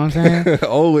body, you know what I'm saying?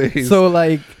 Always. So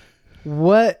like,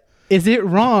 what is it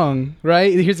wrong,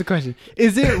 right? Here's the question.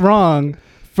 Is it wrong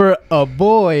for a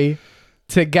boy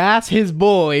to gas his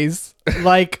boys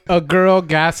like a girl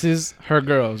gasses her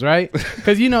girls, right?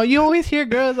 Because, you know, you always hear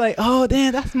girls like, oh,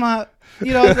 damn, that's my,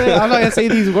 you know what I'm saying? I'm not going to say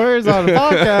these words on the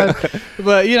podcast,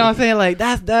 but, you know what I'm saying? Like,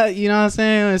 that's that, you know what I'm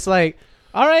saying? It's like,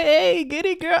 all right, hey, get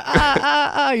it, girl.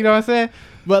 You know what I'm saying?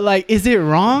 But, like, is it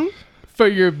wrong for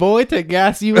your boy to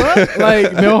gas you up?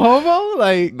 Like, no homo?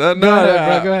 Like, no, go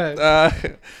ahead, bro. Go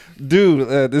ahead.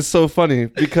 Dude, this is so funny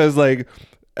because, like,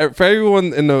 for everyone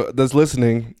that's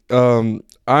listening,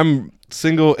 I'm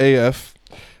single AF.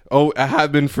 Oh, I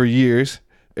have been for years.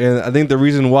 And I think the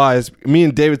reason why is me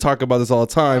and David talk about this all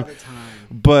the time.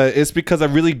 But it's because I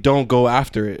really don't go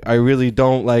after it. I really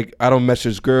don't, like, I don't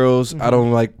message girls. I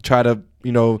don't, like, try to,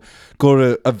 you know, go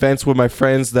to events with my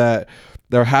friends that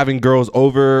they're having girls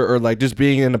over, or like just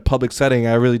being in a public setting.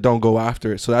 I really don't go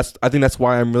after it. So I think that's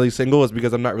why I'm really single, is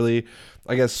because I'm not really,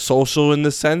 I guess, social in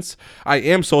this sense. I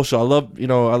am social.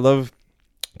 I love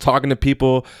talking to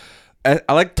people. I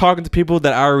like talking to people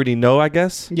that I already know, I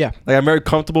guess. Yeah. Like, I'm very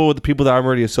comfortable with the people that I'm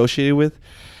already associated with.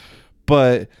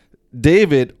 But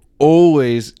David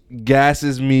always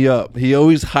gasses me up. He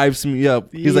always hypes me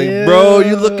up. He's like, bro,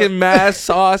 you looking mad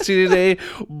saucy today,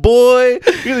 boy.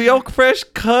 He's like, yo, fresh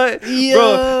cut.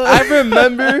 Bro, I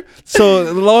remember.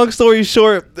 So long story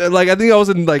short, like, I think I was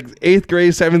in like 8th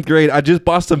grade, 7th grade. I just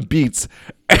bought some Beats.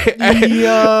 I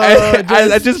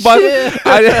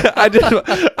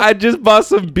just bought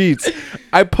some Beats.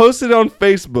 I posted on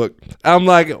Facebook. I'm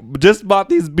like, just bought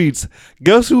these Beats.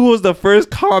 Guess who was the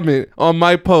first comment on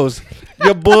my post?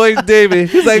 Your boy David.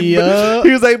 He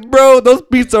was like, bro, those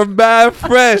Beats are mad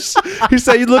fresh. He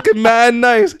said, you looking mad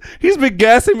nice. He's been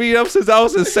gassing me up since I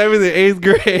was in 7th and 8th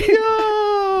grade.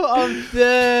 Yo, I'm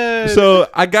dead. So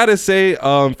I gotta say,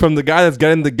 from the guy that's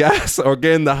getting the gas or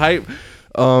getting the hype,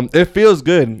 it feels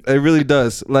good. It really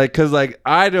does. Like, cause like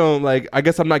I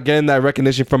guess I'm not getting that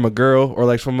recognition from a girl or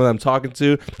like someone I'm talking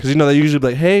to, cause you know they usually be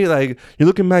like, hey, like, you're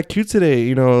looking mad cute today,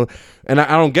 you know, and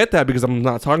I don't get that because I'm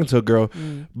not talking to a girl.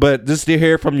 But just to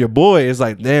hear from your boy is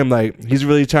like, damn, like he's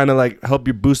really trying to like help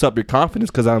you boost up your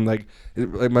confidence, cause I'm like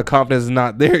my confidence is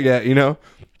not there yet, you know.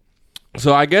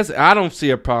 So I guess I don't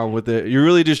see a problem with it. You're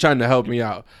really just trying to help me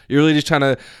out. You're really just trying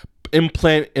to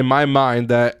implant in my mind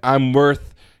that I'm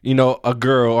worth, you know, a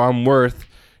girl, or I'm worth,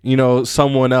 you know,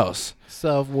 someone else.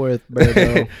 Self-worth,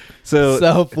 bro. So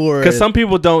self-worth. Because some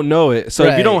people don't know it. So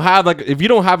if you don't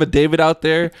have a David out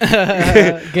there,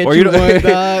 get or you one,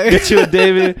 dog. get you a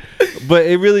David. But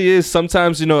it really is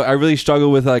sometimes, you know, I really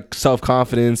struggle with like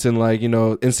self-confidence and like, you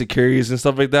know, insecurities and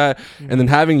stuff like that. And then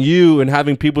having you and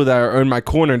having people that are in my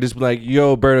corner and just be like,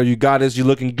 yo, Berto, you got this. You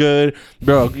looking good,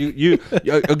 bro. You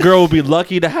a girl will be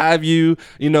lucky to have you.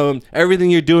 You know,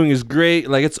 everything you're doing is great.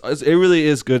 Like it really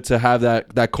is good to have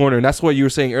that corner. And that's what you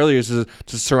were saying earlier, is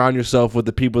to surround yourself with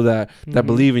the people that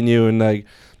believe in you and like,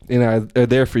 you know, are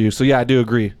there for you. So yeah, I do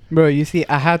agree. Bro, you see,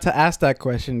 I had to ask that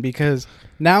question because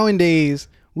nowadays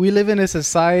we live in a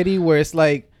society where it's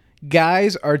like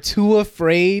guys are too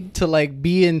afraid to like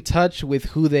be in touch with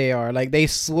who they are. Like they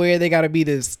swear they got to be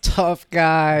this tough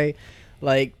guy,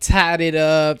 like tatted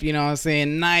up, you know what I'm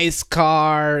saying, nice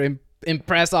car, and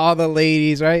impress all the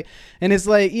ladies, right? And it's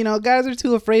like, you know, guys are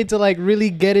too afraid to like really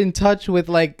get in touch with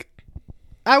like,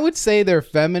 I would say their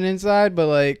feminine side, but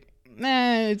like,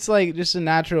 it's like just a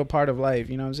natural part of life,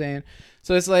 you know what I'm saying?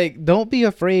 So it's like, don't be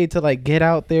afraid to like get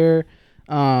out there,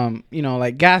 you know,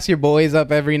 like gas your boys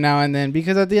up every now and then,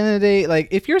 because at the end of the day, like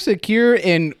if you're secure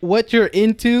in what you're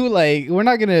into, like we're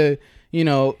not gonna, you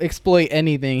know, exploit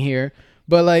anything here,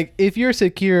 but like if you're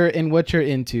secure in what you're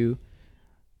into,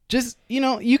 just,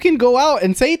 you can go out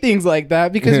and say things like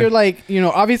that because you're like,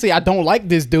 obviously I don't like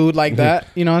this dude like that.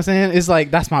 You know what I'm saying? It's like,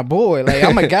 that's my boy. Like,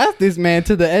 I'm going to gas this man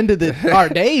to the end of our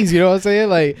days. You know what I'm saying?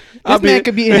 Like, this man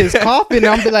could be in his coffin and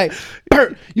I'll be like,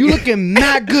 Bert, you looking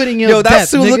mad good in your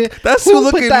death, nigga.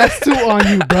 Who put that suit on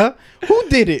you, bro? Who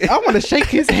did it? I want to shake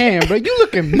his hand, bro. You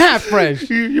looking mad fresh.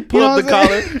 You pull up the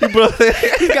collar.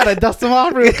 You got to dust him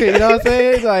off real quick. You know what I'm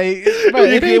saying? Like, bro,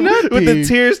 it ain't nothing. With the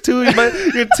tears, too.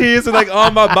 Your tears are, like,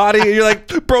 on my body. And you're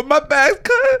like, bro, my back's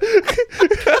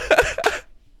cut.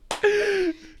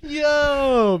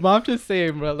 Yo, but I'm just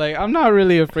saying, bro. Like, I'm not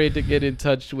really afraid to get in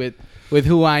touch with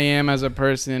who I am as a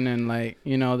person. And, like,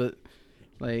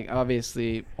 like,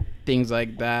 obviously, things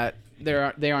like that.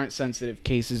 They aren't sensitive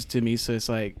cases to me. So it's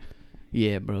like,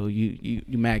 yeah, bro, you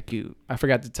mad cute. I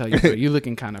forgot to tell you, bro. You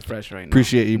looking kind of fresh right now.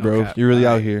 Appreciate you, bro. You're really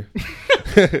out here.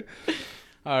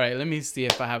 All right, let me see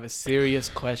if I have a serious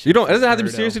question. It doesn't have to be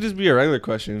serious. It just be a regular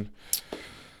question.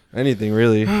 Anything,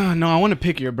 really. No, I want to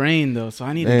pick your brain, though, so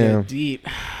I need to get deep.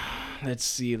 Let's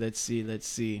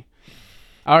see.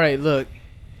 All right, look.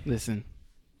 Listen,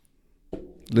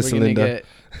 Linda.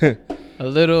 Get a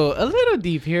little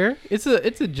deep here. It's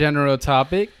a general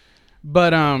topic,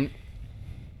 but all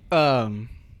right,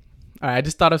 I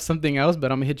just thought of something else,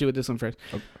 but I'm gonna hit you with this one first.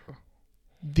 Okay.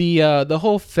 The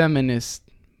whole feminist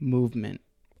movement.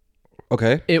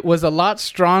 Okay. It was a lot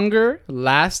stronger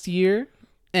last year,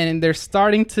 and they're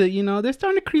starting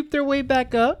to creep their way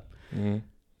back up. Mm-hmm.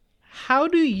 How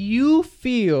do you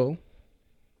feel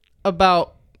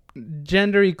about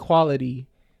gender equality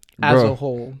as a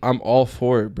whole? I'm all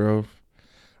for it, bro.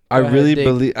 I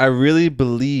really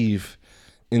believe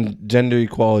in gender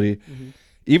equality. Mm-hmm.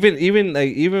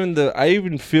 I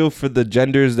even feel for the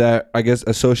genders that I guess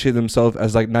associate themselves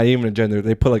as like not even a gender.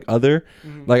 They put like other.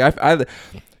 Mm-hmm. Like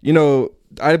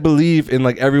I believe in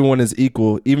like everyone is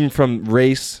equal, even from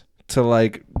race to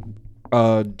like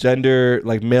gender,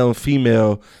 like male and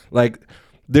female. Like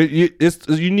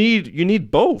you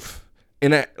need both,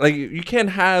 and like you can't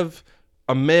have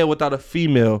a male without a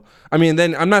female. I mean,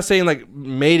 then I'm not saying like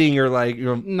mating or like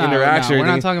interaction. No, we're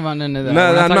not talking about none of that.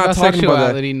 No, I'm not talking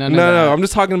about that. No, I'm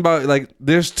just talking about like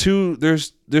there's two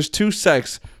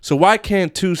sex. So why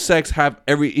can't two sex have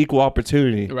every equal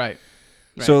opportunity? Right.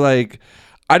 So like,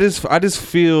 I just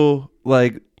feel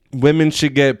like women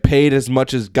should get paid as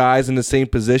much as guys in the same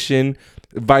position.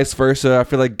 Vice versa. I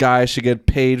feel like guys should get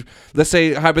paid. Let's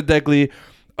say hypothetically,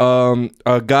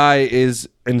 a guy is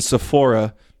in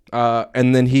Sephora.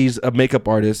 And then he's a makeup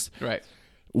artist. Right.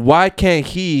 Why can't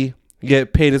he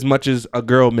get paid as much as a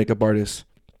girl makeup artist?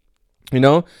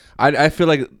 I feel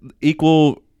like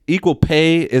equal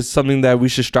pay is something that we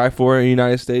should strive for in the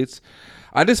United States.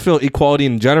 I just feel equality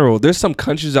in general. There's some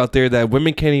countries out there that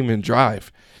women can't even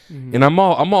drive. Mm-hmm. And I'm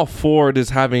all for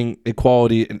just having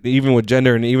equality, even with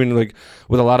gender and even like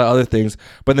with a lot of other things.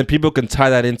 But then people can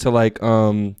tie that into like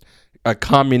a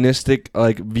communistic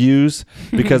like views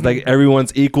because like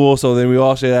everyone's equal, so then we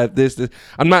all say that this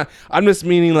I'm just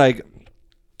meaning like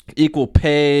equal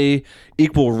pay,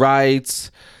 equal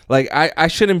rights. Like I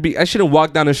shouldn't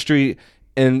walk down the street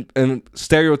and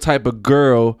stereotype a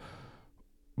girl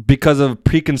because of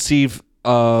preconceived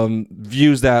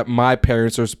views that my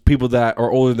parents or people that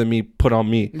are older than me put on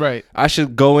me. Right. I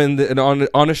should go on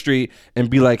the street and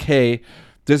be like, hey,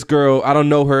 this girl, I don't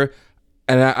know her,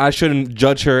 and I shouldn't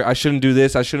judge her. I shouldn't do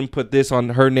this. I shouldn't put this on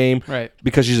her name, right,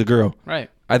 because she's a girl. Right.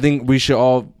 I think we should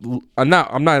all. I'm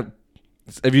not.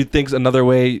 If you think another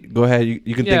way, go ahead.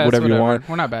 You can think whatever you want.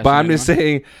 We're not bashing. But I'm just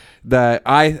saying that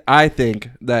I think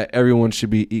that everyone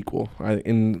should be equal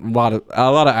in a lot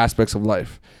of aspects of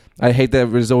life. I hate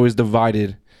that it's always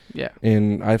divided. Yeah.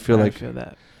 And I feel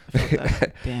that.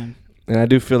 Damn. And I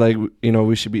do feel like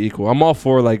we should be equal. I'm all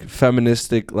for like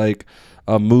feministic like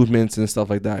movements and stuff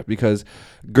like that because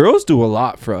girls do a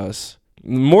lot for us,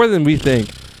 more than we think,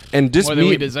 and just more than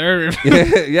we deserve.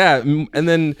 Yeah. And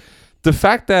then the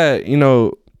fact that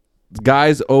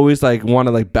guys always like want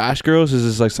to like bash girls is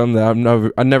just like something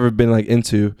that I've never been like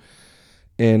into,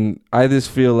 and I just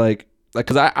feel like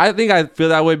because I think I feel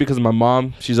that way because of my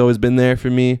mom. She's always been there for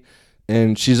me,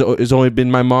 and it's only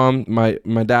been my mom.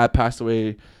 My dad passed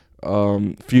away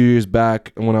a few years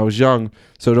back when I was young,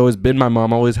 so it's always been my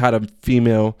mom. I always had a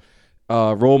female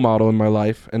role model in my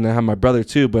life, and I had my brother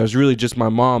too, but it was really just my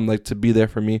mom like to be there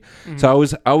for me. Mm-hmm. So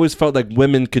I always felt like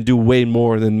women could do way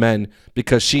more than men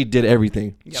because she did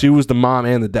everything. Yep. She was the mom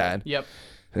and the dad. Yep.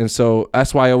 And so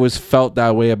that's why I always felt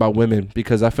that way about women,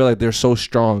 because I feel like they're so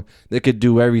strong. They could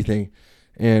do everything.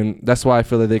 And that's why I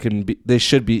feel like they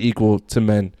should be equal to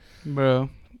men. Bro,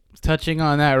 touching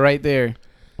on that right there.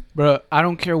 Bro, I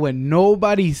don't care what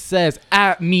nobody says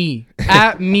at me.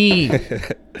 At me.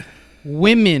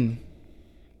 Women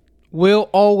will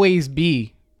always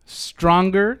be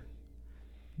stronger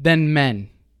than men.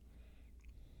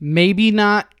 Maybe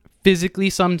not physically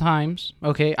sometimes.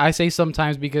 Okay, I say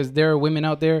sometimes because there are women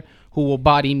out there who will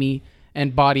body me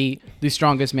and body the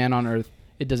strongest man on earth.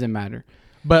 It doesn't matter.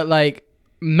 But like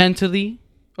mentally,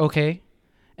 okay.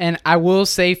 And I will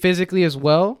say physically as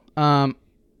well.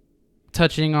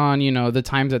 Touching on, the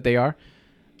times that they are.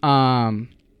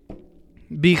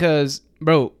 Because,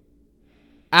 bro,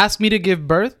 ask me to give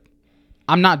birth,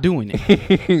 I'm not doing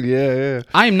it. Yeah.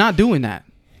 I am not doing that.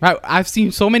 Right? I've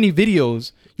seen so many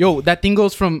videos. Yo, that thing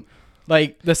goes from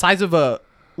like the size of a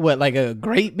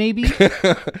grape maybe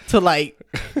to like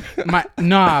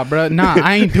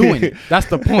I ain't doing it. That's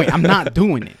the point. I'm not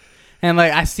doing it. And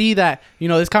like I see that,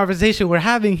 this conversation we're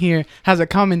having here has a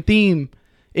common theme.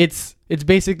 It's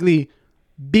basically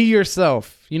be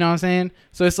yourself. You know what I'm saying?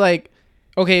 So it's like,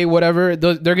 okay, whatever.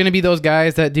 They're gonna be those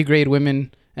guys that degrade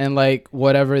women and like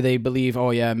whatever they believe.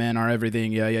 Oh yeah, men are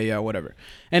everything. Yeah, whatever.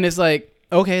 And it's like,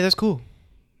 okay, that's cool.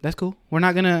 That's cool. We're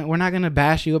not gonna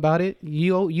bash you about it.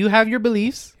 You have your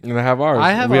beliefs. And I have ours.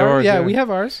 I have ours. Yeah, we have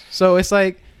ours. So it's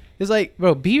like,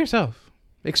 bro, be yourself.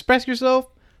 Express yourself.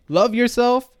 Love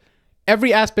yourself.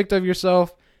 Every aspect of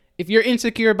yourself. If you're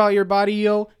insecure about your body,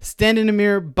 stand in the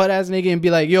mirror, butt ass nigga, and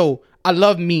be like, yo, I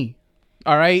love me.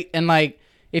 All right. And like,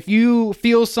 if you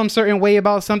feel some certain way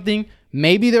about something,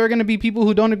 maybe there are gonna be people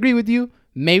who don't agree with you.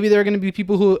 Maybe there are gonna be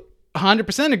people who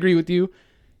 100% agree with you.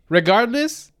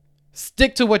 Regardless,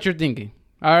 stick to what you're thinking.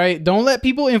 All right. Don't let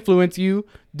people influence you.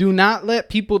 Do not let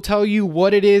people tell you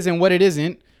what it is and what it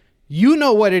isn't. You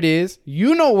know what it is.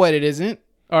 You know what it isn't.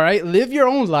 All right. Live your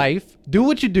own life. Do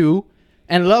what you do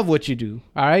and love what you do.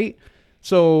 All right.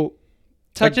 So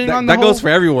touching on that goes for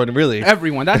everyone, really.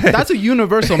 Everyone. That's a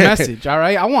universal message. All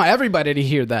right. I want everybody to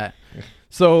hear that.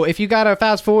 So if you got to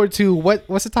fast forward to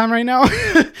what's the time right now?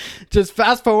 Just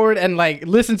fast forward and like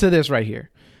listen to this right here.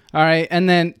 All right. And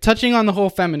then touching on the whole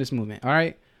feminist movement. All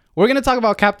right. We're going to talk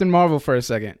about Captain Marvel for a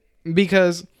second,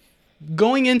 because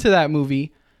going into that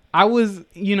movie, I was,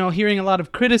 hearing a lot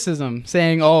of criticism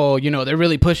saying, oh, they're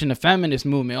really pushing the feminist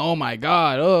movement. Oh my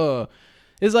God. Oh,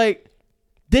 it's like,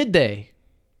 did they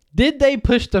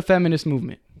push the feminist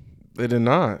movement? They did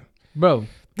not, bro.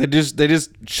 They just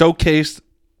showcased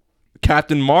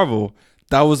Captain Marvel.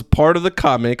 That was part of the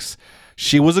comics.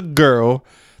 She was a girl.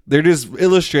 They're just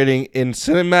illustrating in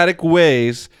cinematic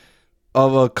ways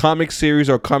of a comic series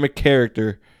or comic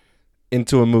character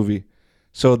into a movie.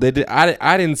 So they did.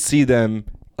 I didn't see them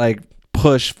like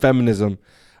push feminism.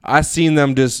 I seen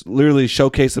them just literally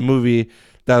showcase a movie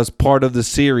that was part of the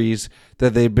series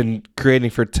that they've been creating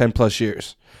for 10 plus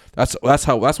years. That's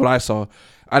what I saw.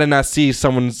 I did not see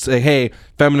someone say, "Hey,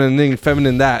 feminine thing,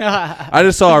 feminine that." I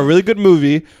just saw a really good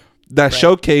movie that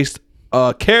showcased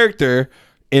a character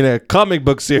in a comic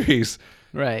book series.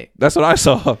 Right. That's what I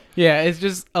saw. Yeah, it's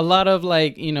just a lot of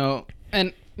like,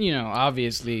 and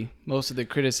obviously most of the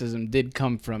criticism did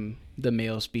come from the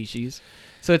male species.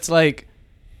 So it's like,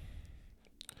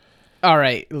 all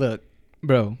right, look,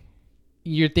 bro,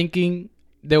 you're thinking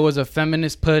there was a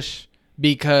feminist push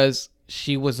because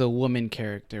she was a woman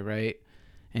character, right?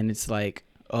 And it's like,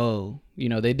 oh,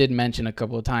 they did mention a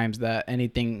couple of times that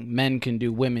anything men can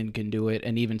do, women can do it,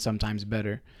 and even sometimes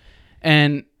better.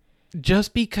 And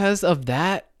just because of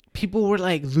that, people were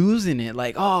like losing it.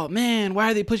 Like, oh man,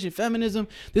 why are they pushing feminism?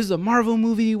 This is a Marvel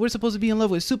movie. We're supposed to be in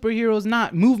love with superheroes,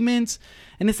 not movements.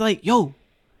 And it's like, yo,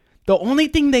 the only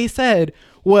thing they said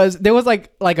was there was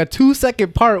like a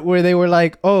 2-second part where they were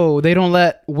like, oh, they don't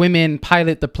let women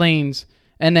pilot the planes.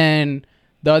 And then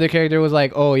the other character was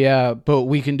like, oh yeah, but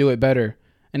we can do it better.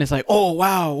 And it's like, oh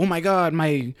wow, oh my God,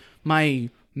 my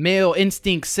male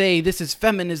instincts say this is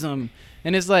feminism.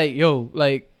 And it's like, yo,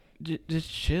 like, just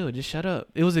chill, just shut up.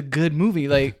 It was a good movie.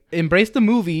 Like, embrace the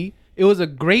movie. It was a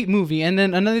great movie. And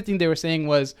then another thing they were saying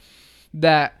was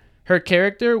that her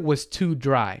character was too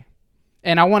dry.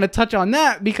 And I want to touch on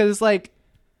that because it's like,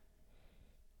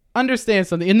 understand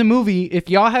something. In the movie, if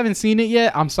y'all haven't seen it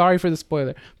yet, I'm sorry for the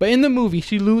spoiler. But in the movie,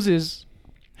 she loses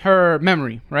her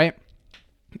memory, right?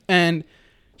 And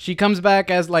she comes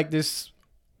back as like this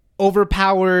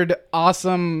overpowered,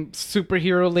 awesome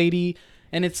superhero lady.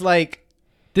 And it's like,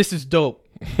 this is dope.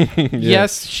 Yeah.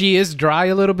 Yes, she is dry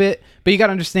a little bit, but you got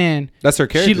to understand. That's her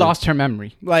character. She lost her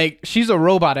memory. Like, she's a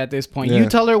robot at this point. Yeah. You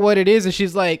tell her what it is, and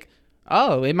she's like,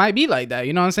 oh, it might be like that.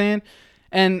 You know what I'm saying?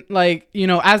 And like,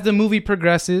 as the movie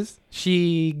progresses,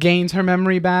 she gains her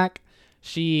memory back.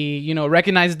 She, you know,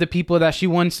 recognizes the people that she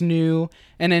once knew,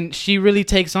 and then she really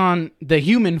takes on the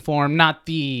human form, not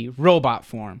the robot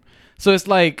form. So it's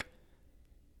like,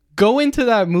 go into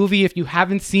that movie if you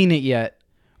haven't seen it yet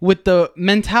with the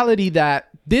mentality that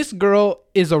this girl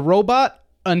is a robot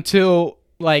until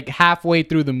like halfway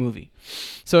through the movie.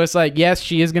 So it's like, yes,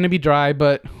 she is going to be dry,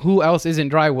 but who else isn't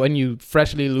dry when you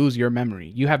freshly lose your memory?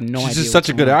 You have no idea. She's just such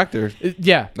a good actor.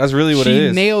 Yeah. That's really what it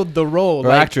is. She nailed the role.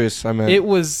 Or actress, I mean. It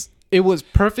was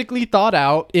perfectly thought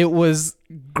out. It was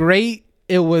great.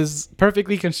 It was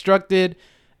perfectly constructed.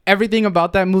 Everything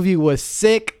about that movie was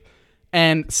sick.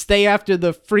 And stay after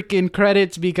the freaking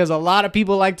credits because a lot of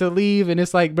people like to leave. And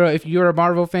it's like, bro, if you're a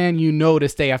Marvel fan, you know to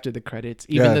stay after the credits,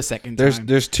 even the second time.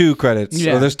 There's 2 credits.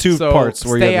 Yeah. So there's 2 parts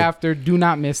where stay after. Do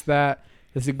not miss that.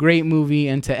 It's a great movie.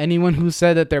 And to anyone who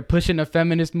said that they're pushing a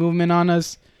feminist movement on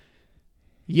us,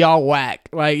 y'all whack.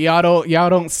 Like y'all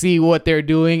don't see what they're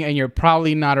doing, and you're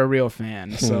probably not a real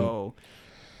fan. So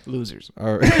losers.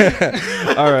 All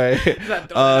right. All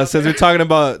right. Since we're talking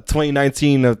about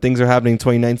 2019, of things are happening in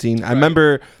 2019, right. I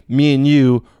remember me and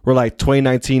you were like,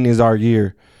 2019 is our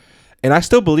year, and I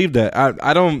still believe that.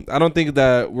 I don't think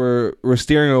that we're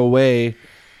steering away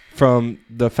from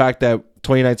the fact that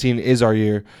 2019 is our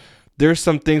year. There's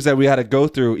some things that we had to go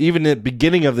through, even at the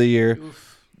beginning of the year,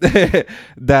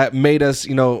 that made us,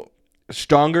 you know,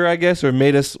 stronger, I guess, or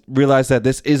made us realize that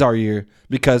this is our year,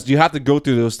 because you have to go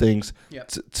through those things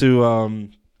to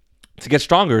get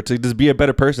stronger, to just be a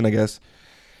better person, I guess.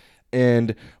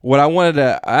 And what I wanted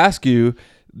to ask you,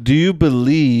 do you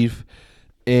believe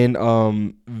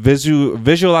in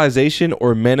visualization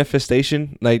or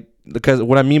manifestation? Like, because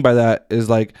what I mean by that is,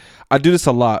 like, I do this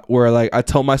a lot where, like, I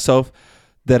tell myself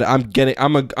that I'm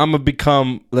gonna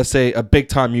become, let's say, a big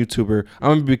time YouTuber. I'm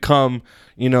gonna become,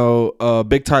 you know, a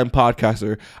big time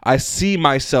podcaster. I see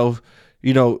myself,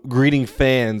 you know, greeting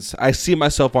fans. I see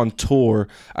myself on tour.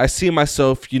 I see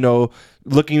myself, you know,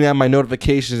 looking at my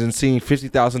notifications and seeing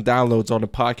 50,000 downloads on the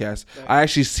podcast. I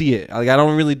actually see it. Like, I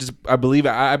don't really just, I believe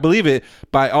it. I believe it,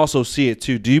 but I also see it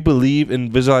too. Do you believe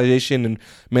in visualization and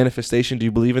manifestation? Do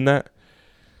you believe in that?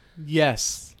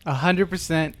 Yes,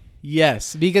 100%.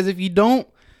 Yes, because if you don't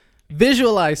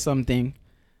visualize something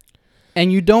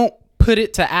and you don't put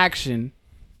it to action,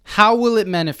 how will it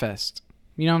manifest?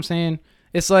 You know what I'm saying?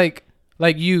 It's like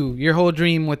your whole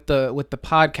dream with the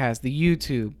podcast, the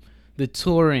YouTube, the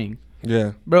touring.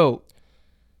 Yeah. Bro,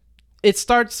 it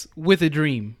starts with a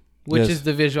dream, which is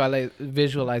the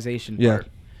visualization part.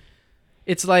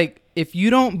 It's like, if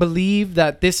you don't believe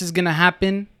that this is going to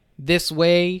happen this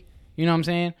way, you know what I'm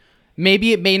saying?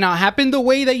 Maybe it may not happen the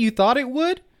way that you thought it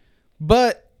would,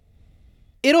 but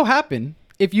it'll happen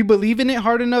if you believe in it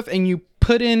hard enough and you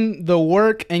put in the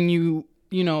work and you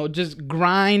know, just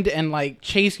grind and like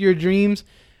chase your dreams.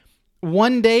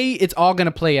 One day it's all going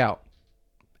to play out.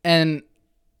 And,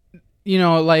 you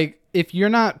know, like, if you're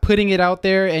not putting it out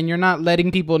there and you're not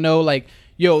letting people know, like,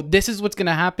 yo, this is what's going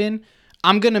to happen.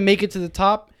 I'm going to make it to the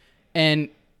top and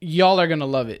y'all are going to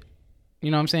love it. You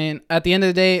know what I'm saying? At the end of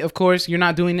the day, of course, you're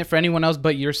not doing it for anyone else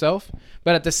but yourself.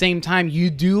 But at the same time,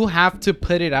 you do have to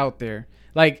put it out there.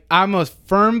 Like, I'm a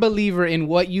firm believer in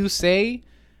what you say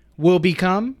will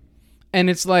become. And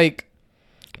it's like,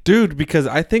 dude, because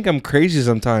I think I'm crazy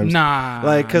sometimes.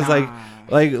 Like, because like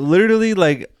literally,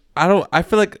 like, I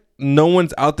feel like no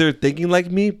one's out there thinking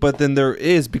like me, but then there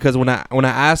is, because when I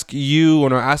ask you,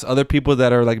 when I ask other people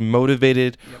that are like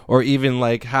motivated or even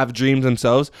like have dreams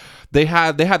themselves, they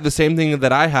have the same thing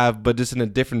that I have, but just in a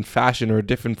different fashion or a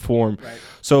different form. Right.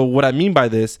 So what I mean by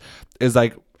this is,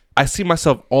 like, I see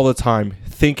myself all the time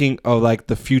thinking of like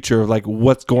the future, of like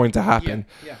what's going to happen.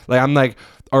 Yeah. Like, I'm like,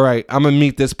 all right, I'm gonna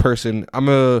meet this person. I'm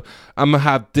gonna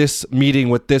have this meeting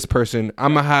with this person.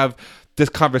 I'm gonna have this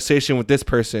conversation with this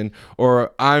person,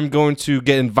 or I'm going to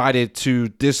get invited to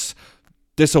this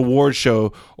award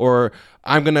show, or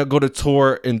I'm gonna go to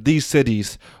tour in these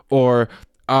cities, or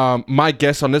my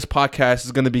guest on this podcast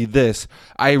is going to be this.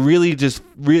 I really just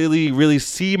really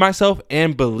see myself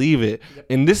and believe it. Yep.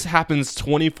 And this happens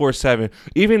 24/7.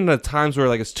 Even the times where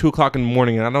like it's 2:00 in the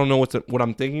morning and I don't know what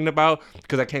I'm thinking about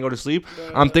because I can't go to sleep.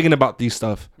 I'm thinking about these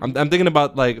stuff. I'm thinking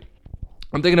about like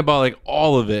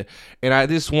all of it. And I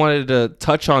just wanted to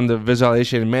touch on the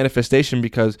visualization and manifestation,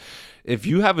 because if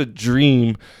you have a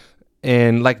dream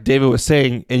and, like David was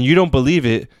saying, and you don't believe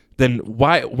it, then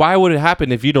why would it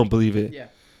happen if you don't believe it? Yeah.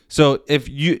 So if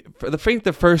you, I think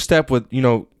the first step with, you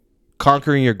know,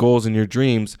 conquering your goals and your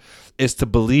dreams is to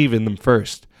believe in them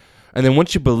first. And then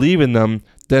once you believe in them,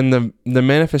 then the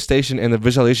manifestation and the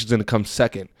visualization is going to come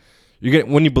second.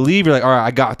 When you believe, you're like, all right,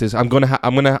 I got this. I'm gonna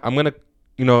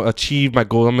achieve my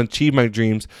goal. I'm gonna achieve my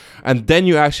dreams, and then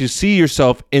you actually see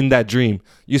yourself in that dream.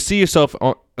 You see yourself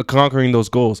conquering those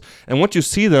goals, and once you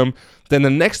see them, then the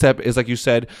next step is, like you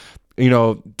said,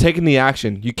 taking the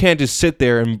action. You can't just sit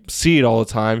there and see it all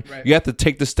the time. Right. You have to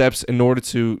take the steps in order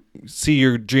to see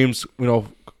your dreams,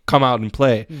 come out and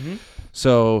play. Mm-hmm.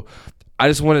 So I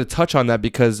just wanted to touch on that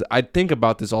because I think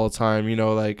about this all the time,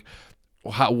 like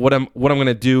what I'm going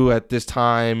to do at this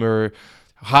time, or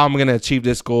how I'm going to achieve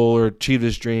this goal or achieve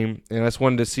this dream. And I just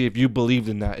wanted to see if you believed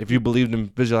in that, if you believed in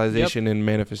visualization and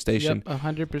manifestation. Yep,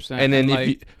 100%. And then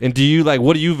do you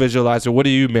what do you visualize, or what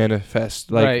do you manifest?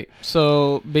 Right.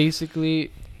 So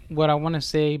basically what I want to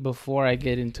say before I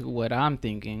get into what I'm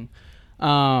thinking,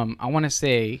 I want to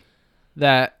say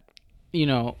that,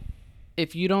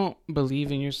 if you don't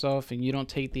believe in yourself and you don't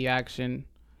take the action,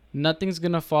 nothing's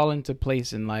going to fall into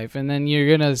place in life. And then you're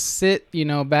going to sit,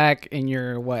 back in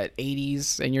your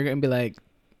 80s, and you're going to be like,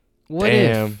 what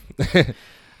if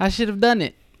I should have done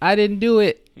it? I didn't do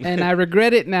it, and I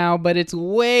regret it now, but it's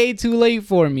way too late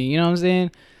for me. You know what I'm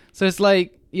saying? So it's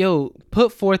like,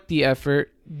 put forth the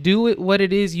effort, do it, what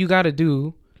it is you got to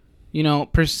do,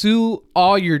 pursue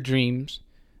all your dreams,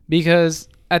 because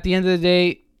at the end of the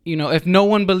day, if no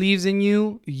one believes in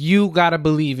you, you got to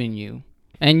believe in you.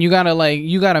 And you got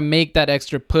to make that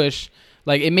extra push.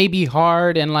 Like, it may be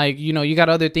hard, and you got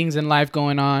other things in life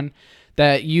going on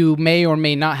that you may or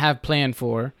may not have planned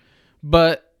for.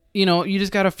 But, you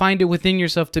just got to find it within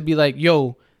yourself to be like,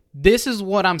 this is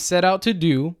what I'm set out to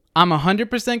do. I'm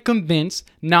 100% convinced.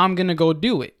 Now I'm going to go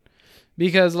do it.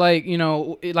 Because like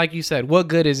you said, what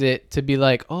good is it to be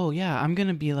like, oh yeah, I'm going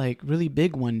to be like really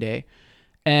big one day,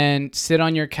 and sit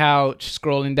on your couch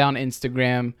scrolling down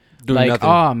Instagram doing like nothing.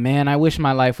 Oh man, I wish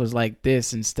my life was like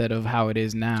this instead of how it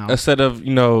is now. Instead of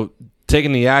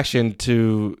taking the action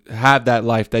to have that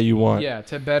life that you want. Yeah,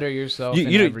 to better yourself. Do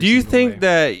you think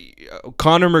that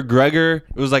Conor McGregor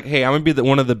was like, hey, I'm gonna be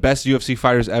one of the best UFC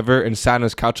fighters ever, and sat on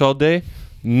his couch all day?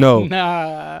 No.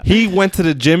 Nah. He went to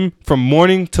the gym from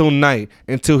morning till night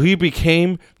until he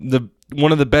became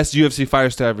one of the best UFC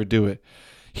fighters to ever do it.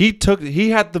 He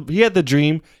had the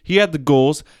dream, he had the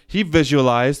goals, he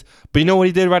visualized, but you know what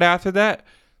he did right after that?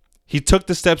 He took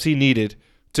the steps he needed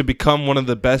to become one of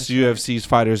the best UFC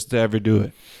fighters to ever do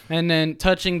it. And then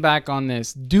touching back on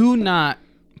this, do not,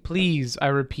 please, I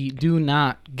repeat, do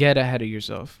not get ahead of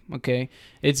yourself, okay?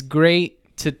 It's great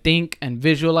to think and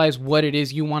visualize what it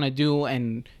is you want to do,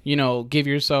 and give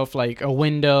yourself like a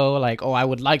window, like, oh, I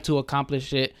would like to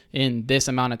accomplish it in this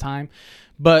amount of time,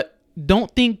 but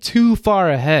don't think too far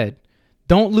ahead.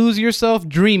 Don't lose yourself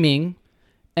dreaming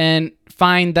and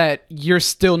find that you're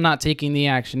still not taking the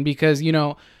action, because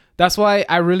that's why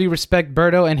I really respect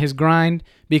Berto and his grind,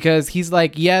 because he's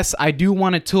like, yes, I do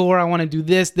want to tour, I want to do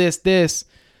this,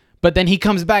 but then he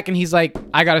comes back and he's like,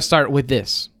 I got to start with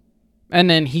this. And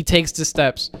then he takes the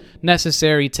steps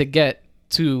necessary to get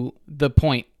to the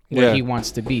point where he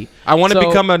wants to be. I want to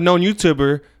become a known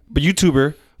YouTuber,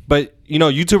 but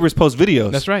YouTubers post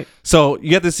videos. That's right. So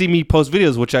you have to see me post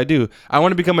videos, which I do. I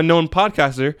want to become a known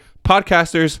podcaster.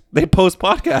 Podcasters, they post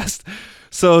podcasts.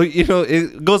 So,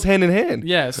 it goes hand in hand.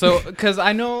 Yeah. So, because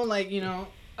I know,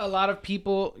 a lot of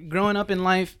people growing up in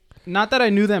life, not that I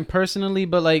knew them personally,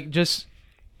 but just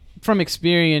from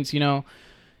experience,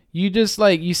 you just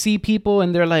you see people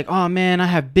and they're like, oh man, I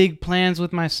have big plans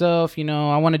with myself.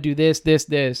 I want to do this.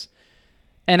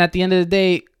 And at the end of the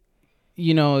day,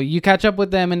 you catch up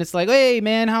with them and it's like, hey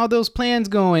man, how are those plans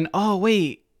going? Oh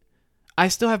wait, I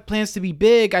still have plans to be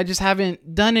big. I just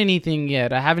haven't done anything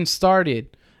yet. I haven't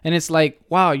started. And it's like,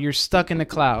 wow, you're stuck in the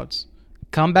clouds.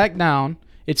 Come back down.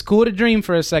 It's cool to dream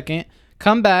for a second.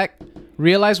 Come back,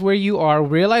 realize where you are,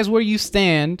 realize where you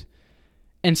stand,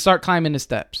 and start climbing the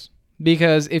steps.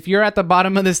 Because if you're at the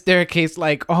bottom of the staircase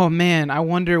like, oh man, I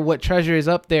wonder what treasure is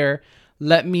up there,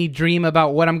 let me dream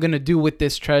about what I'm going to do with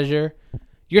this treasure,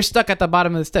 you're stuck at the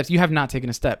bottom of the steps. You have not taken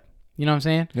a step. You know what I'm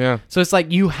saying? Yeah. So it's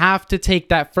like you have to take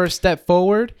that first step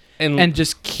forward and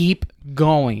just keep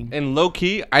going. And low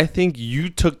key, I think you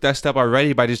took that step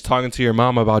already by just talking to your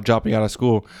mom about dropping out of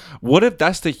school. What if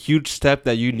that's the huge step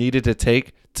that you needed to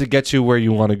take to get you where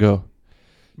you want to go?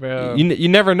 Bro. You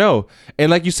never know. And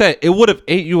like you said, it would have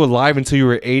ate you alive until you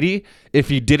were 80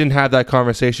 if you didn't have that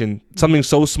conversation. Something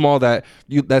so small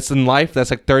that's in life,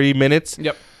 that's like 30 minutes.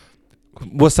 Yep.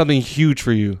 Was something huge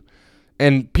for you.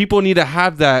 And people need to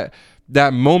have that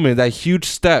moment, that huge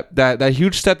step, that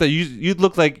huge step that you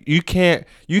look like you can't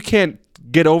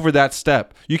get over that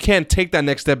step. You can't take that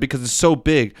next step because it's so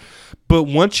big. But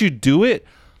once you do it,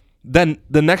 then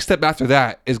the next step after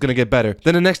that is going to get better.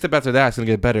 Then the next step after that is going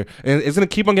to get better. And it's going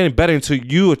to keep on getting better until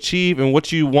you achieve and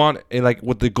what you want and like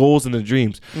with the goals and the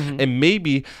dreams. And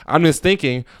maybe I'm just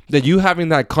thinking that you having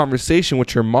that conversation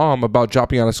with your mom about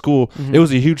dropping out of school, it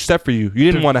was a huge step for you. You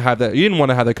didn't want to have that. You didn't want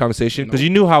to have that conversation because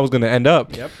you knew how it was going to end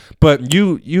up. But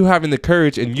you having the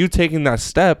courage and you taking that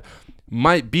step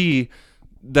might be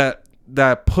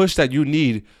that push that you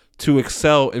need to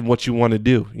excel in what you want to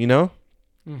do, you know?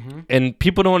 And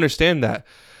people don't understand that.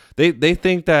 They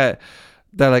think that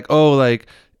like, oh, like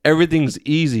everything's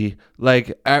easy.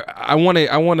 Like I want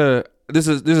to there's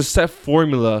a set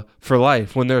formula for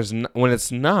life when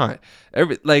it's not.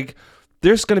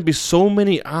 There's going to be so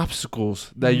many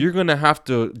obstacles that you're going to have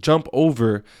to jump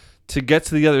over to get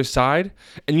to the other side,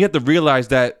 and you have to realize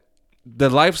that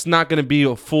the life's not going to be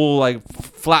a full like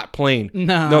flat plane.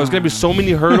 No, there's going to be so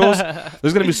many hurdles.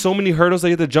 There's going to be so many hurdles that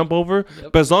you have to jump over.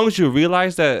 But as long as you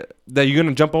realize that you're going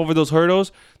to jump over those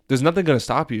hurdles, there's nothing going to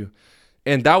stop you.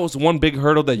 And that was one big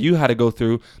hurdle that you had to go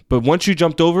through. But once you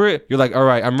jumped over it, you're like, all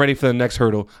right, I'm ready for the next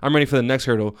hurdle. I'm ready for the next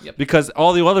hurdle. Because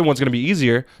all the other ones are going to be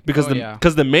easier because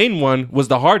the main one was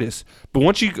the hardest. But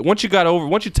once you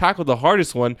tackled the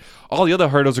hardest one, all the other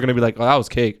hurdles are going to be like, oh, that was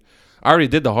cake. I already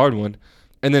did the hard one.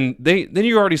 And then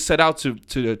you already set out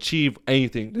to achieve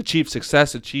anything, achieve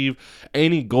success, achieve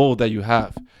any goal that you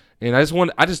have. And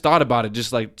I just thought about it,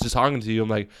 just talking to you. I'm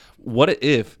like, what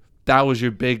if that was your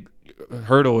big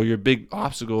hurdle or your big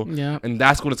obstacle? Yeah. And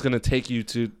that's what it's going to take you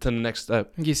to the next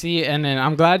step. You see, and then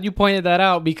I'm glad you pointed that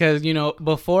out because, you know,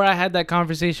 before I had that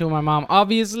conversation with my mom,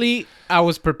 obviously I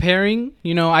was preparing.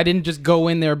 You know, I didn't just go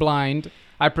in there blind.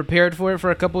 I prepared for it for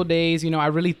a couple of days. You know, I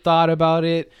really thought about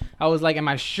it. I was like, am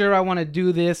I sure I want to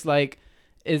do this? Like,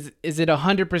 is it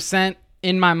 100%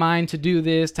 in my mind to do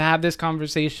this, to have this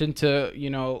conversation, to, you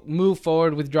know, move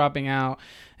forward with dropping out?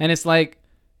 And it's like,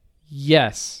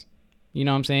 yes. You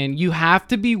know what I'm saying? You have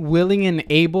to be willing and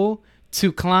able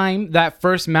to climb that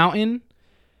first mountain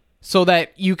so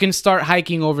that you can start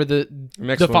hiking over the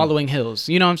following hills.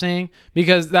 You know what I'm saying?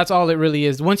 Because that's all it really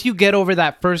is. Once you get over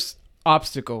that first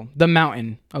obstacle, the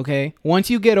mountain, okay? Once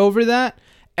you get over that,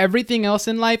 everything else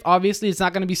in life, obviously, it's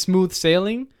not going to be smooth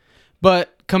sailing,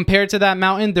 but compared to that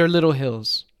mountain, they're little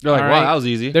hills. You're like, wow, that was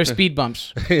easy. They're speed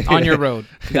bumps on your road.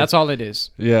 That's all it is.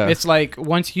 Yeah. It's like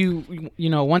once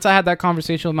once I had that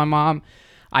conversation with my mom,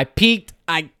 I peaked,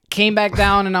 I came back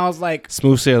down, and I was like,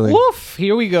 smooth sailing. Woof,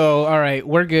 here we go. All right,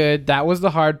 we're good. That was the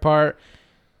hard part.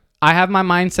 I have my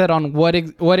mindset on what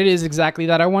it is exactly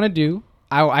that I want to do.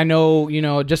 I know, you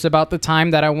know, just about the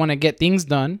time that I want to get things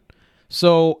done.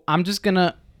 So I'm just going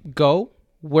to go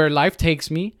where life takes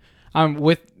me.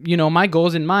 With, you know, my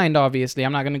goals in mind, obviously.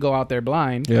 I'm not going to go out there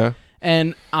blind. Yeah.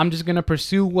 And I'm just going to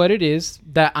pursue what it is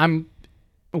that I'm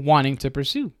wanting to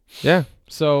pursue. Yeah.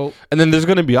 So. And then there's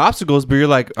going to be obstacles, but you're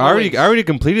like, I already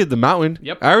completed the mountain.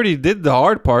 Yep. I already did the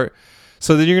hard part.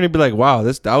 So then you're going to be like, wow,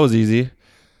 that was easy.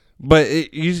 But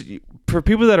for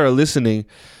people that are listening,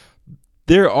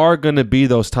 there are going to be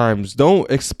those times. Don't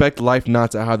expect life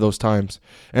not to have those times.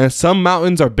 And some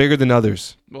mountains are bigger than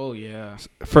others. Oh, yeah.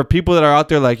 For people that are out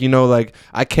there like, you know, like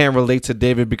I can't relate to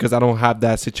David because I don't have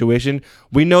that situation.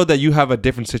 We know that you have a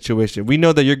different situation. We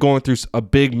know that you're going through a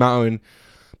big mountain.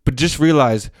 But just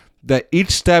realize that each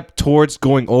step towards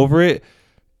going over it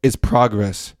is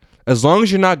progress. As long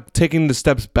as you're not taking the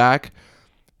steps back,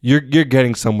 you're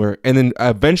getting somewhere. And then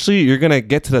eventually you're going to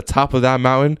get to the top of that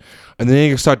mountain, and then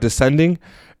you start descending,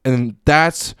 and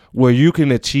that's where you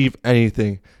can achieve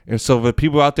anything. And so for the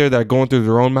people out there that are going through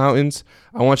their own mountains,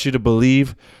 I want you to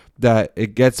believe that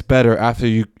it gets better after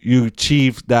you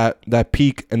achieve that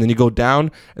peak, and then you go down,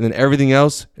 and then everything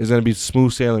else is going to be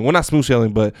smooth sailing. Well, not smooth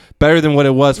sailing, but better than what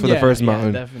it was for the first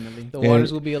mountain. Definitely. The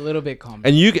waters will be a little bit calmer.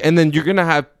 And then you're going to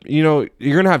have, you know,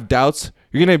 you're going to have doubts.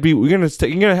 You're going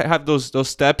to have those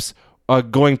steps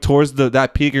going towards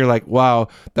that peak. And you're like, wow,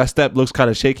 that step looks kind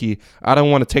of shaky. I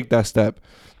don't want to take that step.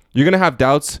 You're going to have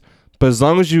doubts, but as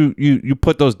long as you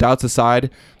put those doubts aside,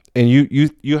 and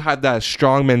you have that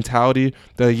strong mentality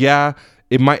that, yeah,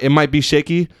 it might be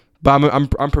shaky, but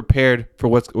I'm prepared for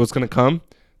what's gonna come,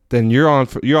 then you're on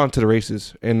to the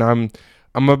races. And I'm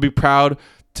gonna be proud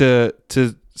to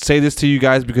say this to you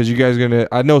guys, because you guys are gonna,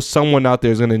 I know someone out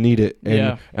there is gonna need it, and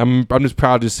yeah. I'm just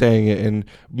proud just saying it. And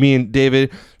me and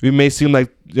David, we may seem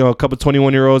like, you know, a couple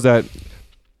 21-year-olds that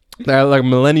are like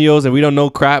millennials and we don't know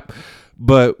crap,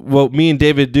 but what me and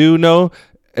David do know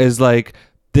is like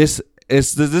this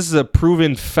is a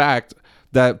proven fact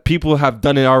that people have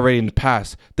done it already in the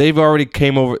past. They already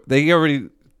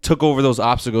took over those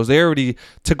obstacles. They already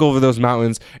took over those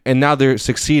mountains, and now they're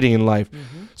succeeding in life.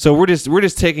 Mm-hmm. So we're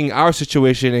just taking our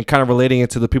situation and kind of relating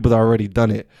it to the people that already done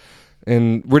it,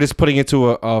 and we're just putting it into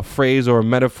a phrase or a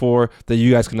metaphor that you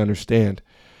guys can understand.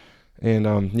 And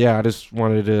I just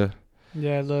wanted to.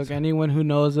 Yeah, look, anyone who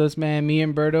knows us, man, me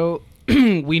and Berto,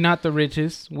 we not the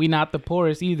richest, we not the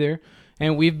poorest either,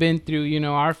 and we've been through,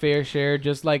 our fair share,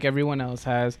 just like everyone else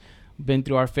has been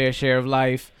through our fair share of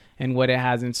life and what it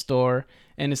has in store.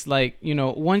 And it's like,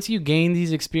 once you gain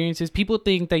these experiences, people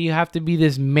think that you have to be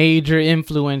this major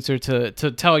influencer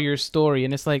to tell your story.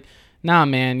 And it's like, nah,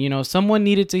 man, someone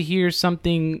needed to hear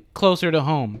something closer to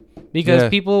home, because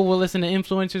people will listen to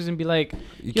influencers and be like,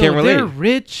 you can't relate. They're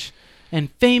rich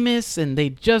and famous and they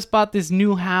just bought this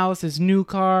new house, this new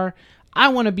car. I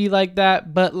want to be like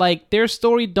that, but like their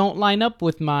story don't line up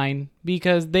with mine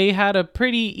because they had a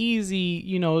pretty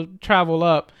easy, travel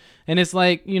up. And it's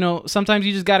like, sometimes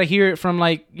you just got to hear it from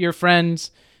like your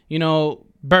friends,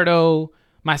 Berto,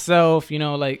 myself,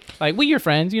 like we your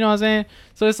friends, you know what I'm saying?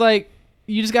 So it's like,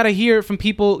 you just got to hear it from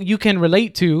people you can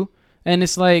relate to. And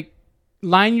it's like,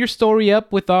 line your story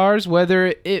up with ours,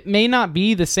 whether it may not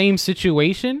be the same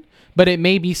situation, but it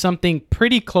may be something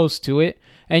pretty close to it.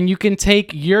 And you can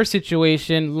take your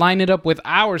situation, line it up with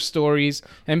our stories,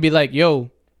 and be like,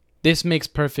 yo, this makes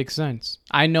perfect sense.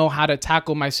 I know how to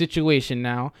tackle my situation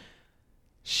now.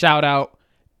 Shout out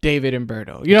David and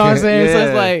Berto. You know what I'm saying? Yeah.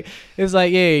 So it's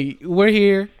like, hey, we're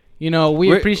here.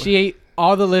 We appreciate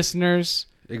all the listeners.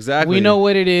 Exactly. We know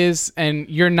what it is, and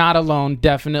you're not alone.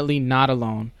 Definitely not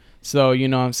alone. So, you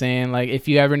know what I'm saying? Like, if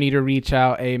you ever need to reach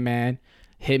out, hey, man,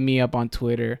 hit me up on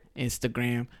Twitter,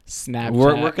 Instagram, Snapchat.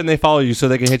 Where can they follow you so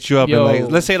they can hit you up? Yo. And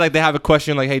like, let's say like they have a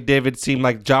question like, hey, David seemed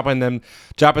like dropping them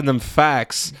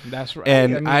facts. That's right.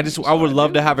 And I would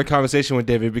love to have a conversation with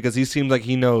David because he seems like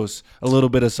he knows a little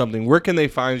bit of something. Where can they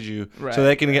find you so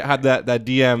they can have that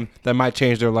DM that might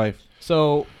change their life?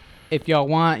 So if y'all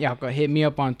want, y'all go hit me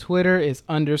up on Twitter. It's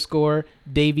 _Davycito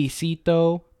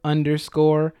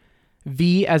 _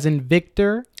 V as in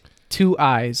Victor, 2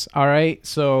 eyes. All right.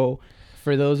 So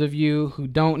for those of you who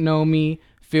don't know me,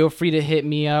 feel free to hit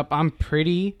me up. I'm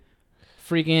pretty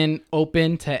freaking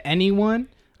open to anyone.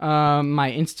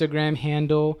 My Instagram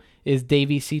handle is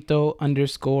Davycito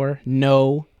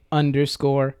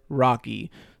 _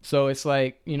 Rocky. So it's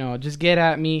like, just get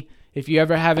at me. If you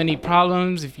ever have any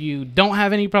problems, if you don't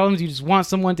have any problems, you just want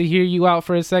someone to hear you out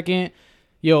for a second,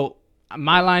 yo,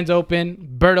 my line's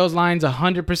open. Berto's line's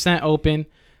 100% open.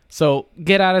 So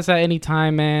get at us at any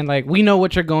time, man. Like, we know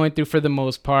what you're going through for the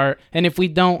most part. And if we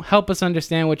don't, help us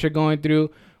understand what you're going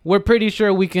through. We're pretty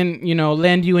sure we can,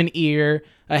 lend you an ear,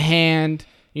 a hand,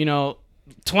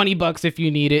 $20 if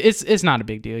you need it. It's not a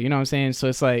big deal. You know what I'm saying? So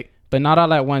it's like, but not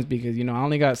all at once because, I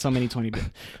only got so many 20 bits.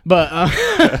 But,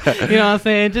 you know what I'm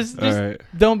saying? Just right.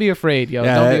 Don't be afraid, yo.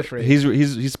 Yeah, don't be afraid.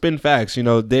 He's spin facts.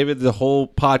 David, the whole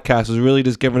podcast was really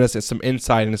just giving us some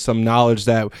insight and some knowledge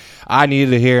that I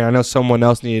needed to hear. And I know someone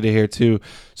else needed to hear too.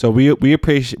 So we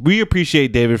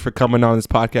appreciate David for coming on this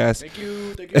podcast. Thank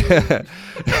you.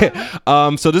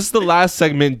 So this is the last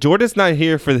segment. Jordan's not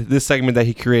here for this segment that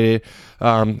he created.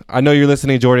 I know you're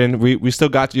listening, Jordan. We still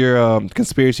got your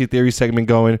conspiracy theory segment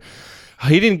going.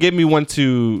 He didn't give me one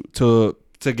to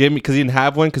give me because he didn't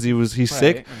have one because he's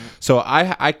sick. So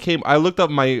I looked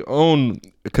up my own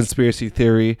conspiracy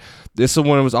theory. This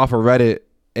one was off of Reddit,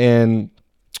 and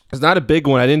it's not a big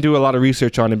one. I didn't do a lot of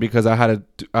research on it because I had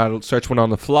to search one on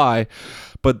the fly.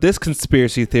 But this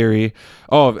conspiracy theory.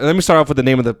 Oh, let me start off with the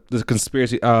name of the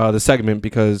conspiracy the segment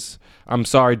because I'm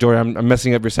sorry, Jordan, I'm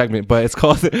messing up your segment. But it's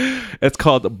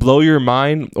called Blow Your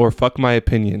Mind or Fuck My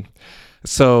Opinion.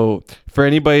 So for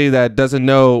anybody that doesn't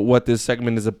know what this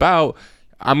segment is about,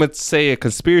 I'm gonna say a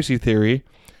conspiracy theory,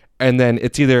 and then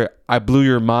it's either I blew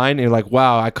your mind and you're like,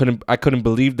 wow, I couldn't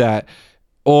believe that,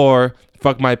 or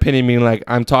fuck my opinion, meaning like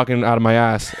I'm talking out of my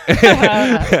ass.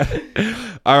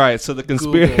 All right, so the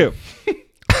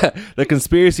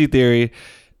conspiracy theory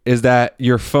is that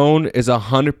your phone is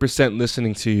 100%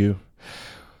 listening to you.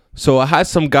 So I had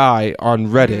some guy on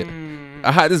Reddit.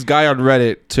 I had this guy on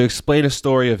Reddit to explain a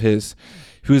story of his.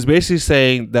 He was basically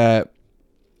saying that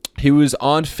he was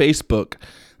on Facebook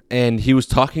and he was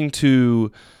talking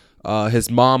to his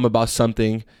mom about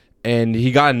something, and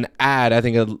he got an ad, I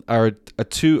think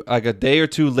a day or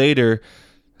two later,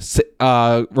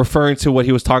 referring to what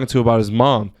he was talking to about his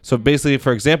mom. So basically,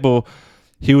 for example,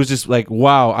 he was just like,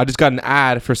 wow, I just got an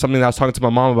ad for something that I was talking to my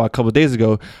mom about a couple of days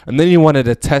ago. And then he wanted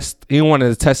to test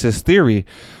his theory.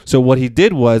 So what he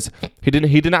did was he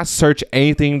did not search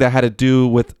anything that had to do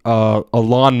with a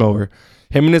lawnmower.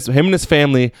 Him and his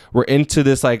family were into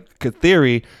this like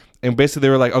theory, and basically they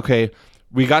were like, okay,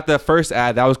 we got the first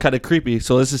ad, that was kind of creepy,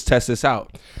 so let's just test this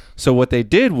out. So what they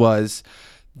did was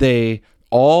they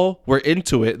all were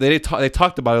into it. They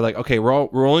talked about it like, okay,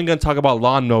 we're only gonna talk about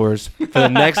lawnmowers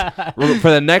for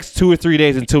the next 2 or 3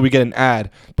 days until we get an ad.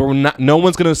 But we're not. No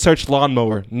one's gonna search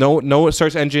lawnmower. No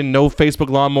search engine. No Facebook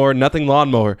lawnmower. Nothing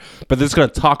lawnmower. But they're just gonna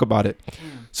talk about it.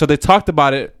 So they talked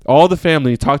about it. All the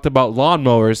family talked about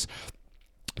lawnmowers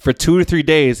for 2 to 3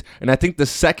 days, and I think the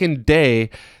second day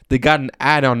they got an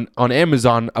ad on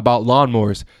Amazon about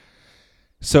lawnmowers.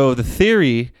 So the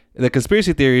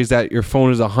conspiracy theory is that your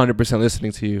phone is 100%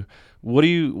 listening to you. What do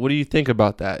you think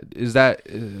about that? Is that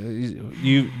can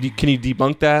you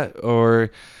debunk that,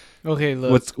 or Okay,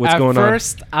 look. what's going on? At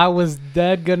first, I was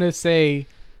dead gonna say,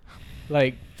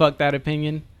 like, fuck that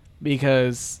opinion,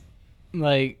 because,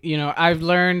 like, you know, I've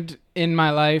learned in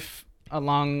my life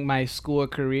along my school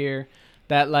career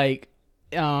that, like,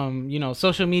 you know,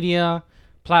 social media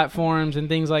platforms and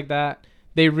things like that,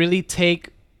 they really take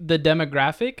the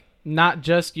demographic, not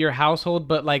just your household,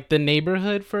 but like the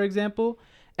neighborhood, for example,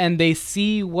 and they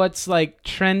see what's like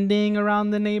trending around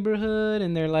the neighborhood,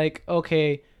 and they're like,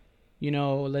 okay, you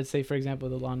know, let's say, for example,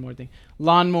 the lawnmower thing.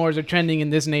 Lawnmowers are trending in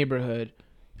this neighborhood.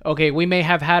 Okay, we may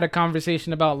have had a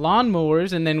conversation about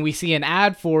lawnmowers, and then we see an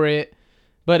ad for it,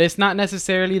 but it's not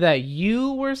necessarily that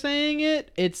you were saying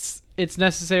it. It's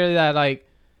necessarily that, like,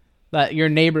 that your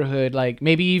neighborhood, like,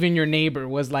 maybe even your neighbor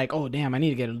was like, oh, damn, I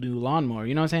need to get a new lawnmower.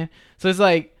 You know what I'm saying? So it's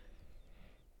like,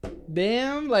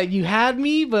 damn, like, you had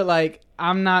me, but, like,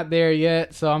 I'm not there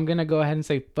yet. So I'm going to go ahead and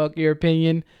say, fuck your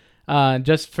opinion.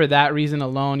 Just for that reason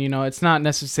alone, you know, it's not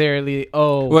necessarily,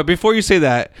 oh. Well, before you say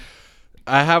that,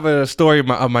 I have a story of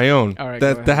my own. All right,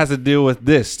 that has to do with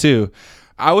this too.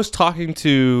 I was talking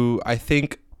to, I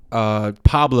think,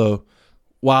 Pablo,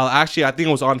 while actually I think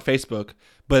it was on Facebook,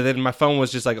 but then my phone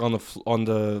was just like on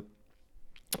the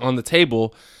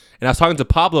table, and I was talking to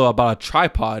Pablo about a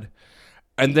tripod,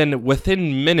 and then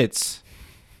within minutes,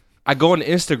 I go on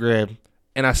Instagram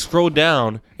and I scroll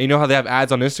down, and you know how they have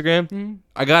ads on Instagram? Mm-hmm.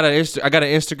 I got an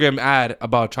Instagram ad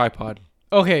about a tripod.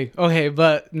 Okay,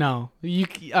 but no.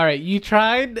 All right, you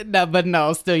tried, but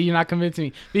no, still you're not convincing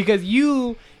me, because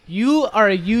you are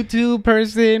a YouTube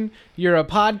person, you're a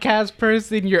podcast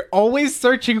person, you're always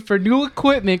searching for new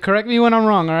equipment. Correct me when I'm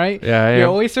wrong, all right? Yeah, I am. You're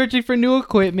always searching for new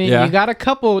equipment. Yeah. You got a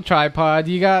couple tripods,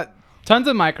 you got tons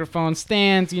of microphones,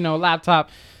 stands, you know, laptop.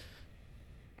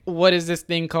 What is this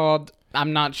thing called?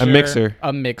 I'm not sure.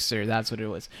 A mixer, that's what it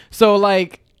was. So,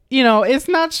 like, you know, it's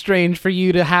not strange for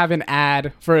you to have an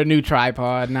ad for a new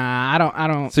tripod. Nah, I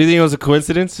don't. So you think it was a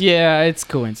coincidence? Yeah, it's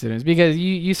coincidence, because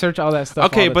you search all that stuff.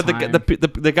 Okay, all the but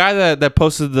time. the guy that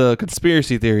posted the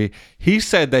conspiracy theory, he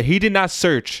said that he did not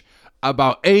search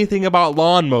about anything about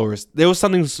lawnmowers. There was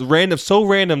something random, so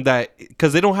random that,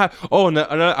 because they don't have. Oh, and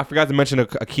I forgot to mention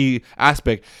a key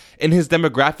aspect. In his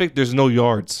demographic, there's no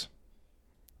yards.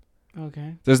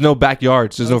 Okay. There's no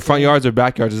backyards. There's no front yards or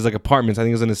backyards. There's like apartments. I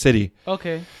think it's in the city.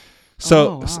 Okay.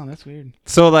 So, wow, that's weird.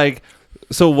 So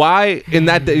why in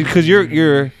that? Because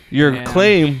your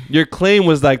claim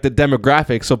was like the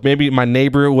demographic. So maybe my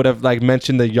neighbor would have like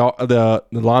mentioned the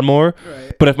lawnmower.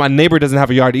 Right. But if my neighbor doesn't have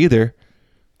a yard either,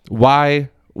 why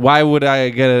would I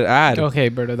get an ad? Okay,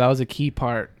 Berto, that was a key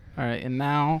part. All right, and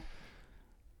now.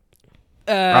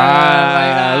 Look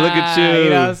at you. You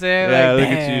know what I'm saying? Yeah, like, look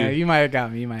damn, at you. You might have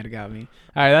got me.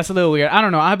 All right, that's a little weird. I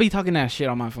don't know. I'll be talking that shit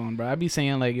on my phone, bro. I'll be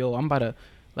saying, like, yo, I'm about to,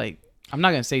 like, I'm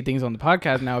not going to say things on the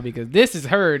podcast now because this is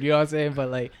heard, you know what I'm saying? But,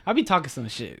 like, I'll be talking some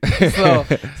shit. So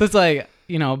it's like,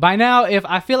 you know, by now, if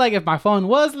I feel like if my phone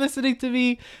was listening to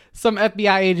me, some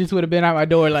FBI agents would have been at my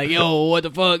door like, yo, what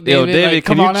the fuck, David? Yo, David, like,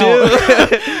 come on chill?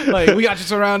 out. Like, we got you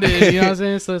surrounded, you know what I'm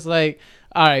saying? So it's like,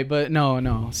 all right, but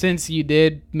no. Since you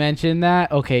did mention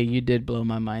that, okay, you did blow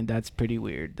my mind. That's pretty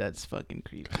weird. That's fucking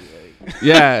creepy. Like.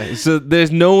 Yeah, so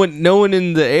there's no one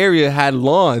in the area had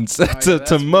lawns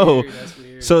to mow. That's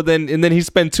weird. So then he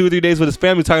spent 2 or 3 days with his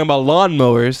family talking about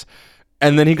lawnmowers,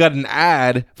 and then he got an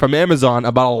ad from Amazon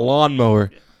about a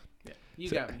lawnmower. Yeah. You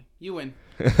got me. You win.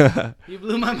 You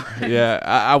blew my mind. Yeah,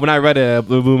 I when I read it, it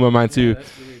blew my mind too. Yeah,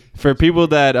 that's weird. For people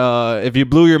that if you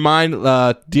blew your mind,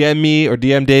 DM me or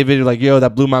DM David, like, yo,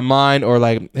 that blew my mind, or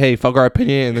like, hey, fuck our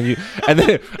opinion, and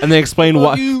then explain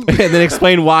why and then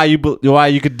explain why you could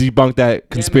debunk that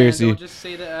conspiracy. Yeah, man, don't just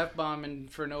say the F-bomb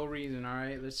and for no reason. All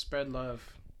right, let's spread love.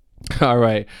 All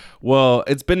right. Well,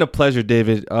 it's been a pleasure,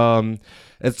 David.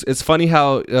 It's funny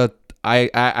how I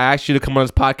asked you to come on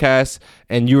this podcast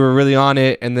and you were really on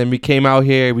it, and then we came out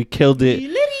here, we killed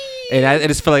it. And I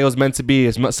just feel like it was meant to be.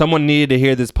 Someone needed to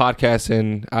hear this podcast,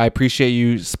 and I appreciate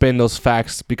you spinning those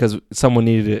facts because someone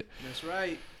needed it. That's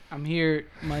right. I'm here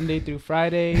Monday through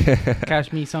Friday.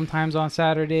 Catch me sometimes on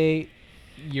Saturday.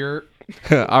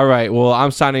 All right. Well,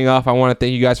 I'm signing off. I want to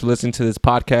thank you guys for listening to this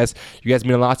podcast. You guys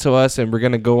mean a lot to us, and we're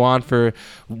going to go on for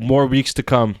more weeks to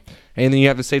come. Anything you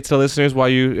have to say to the listeners while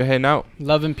you're heading out?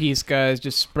 Love and peace, guys.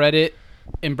 Just spread it.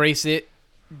 Embrace it.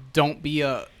 Don't be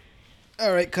a...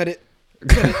 All right, cut it.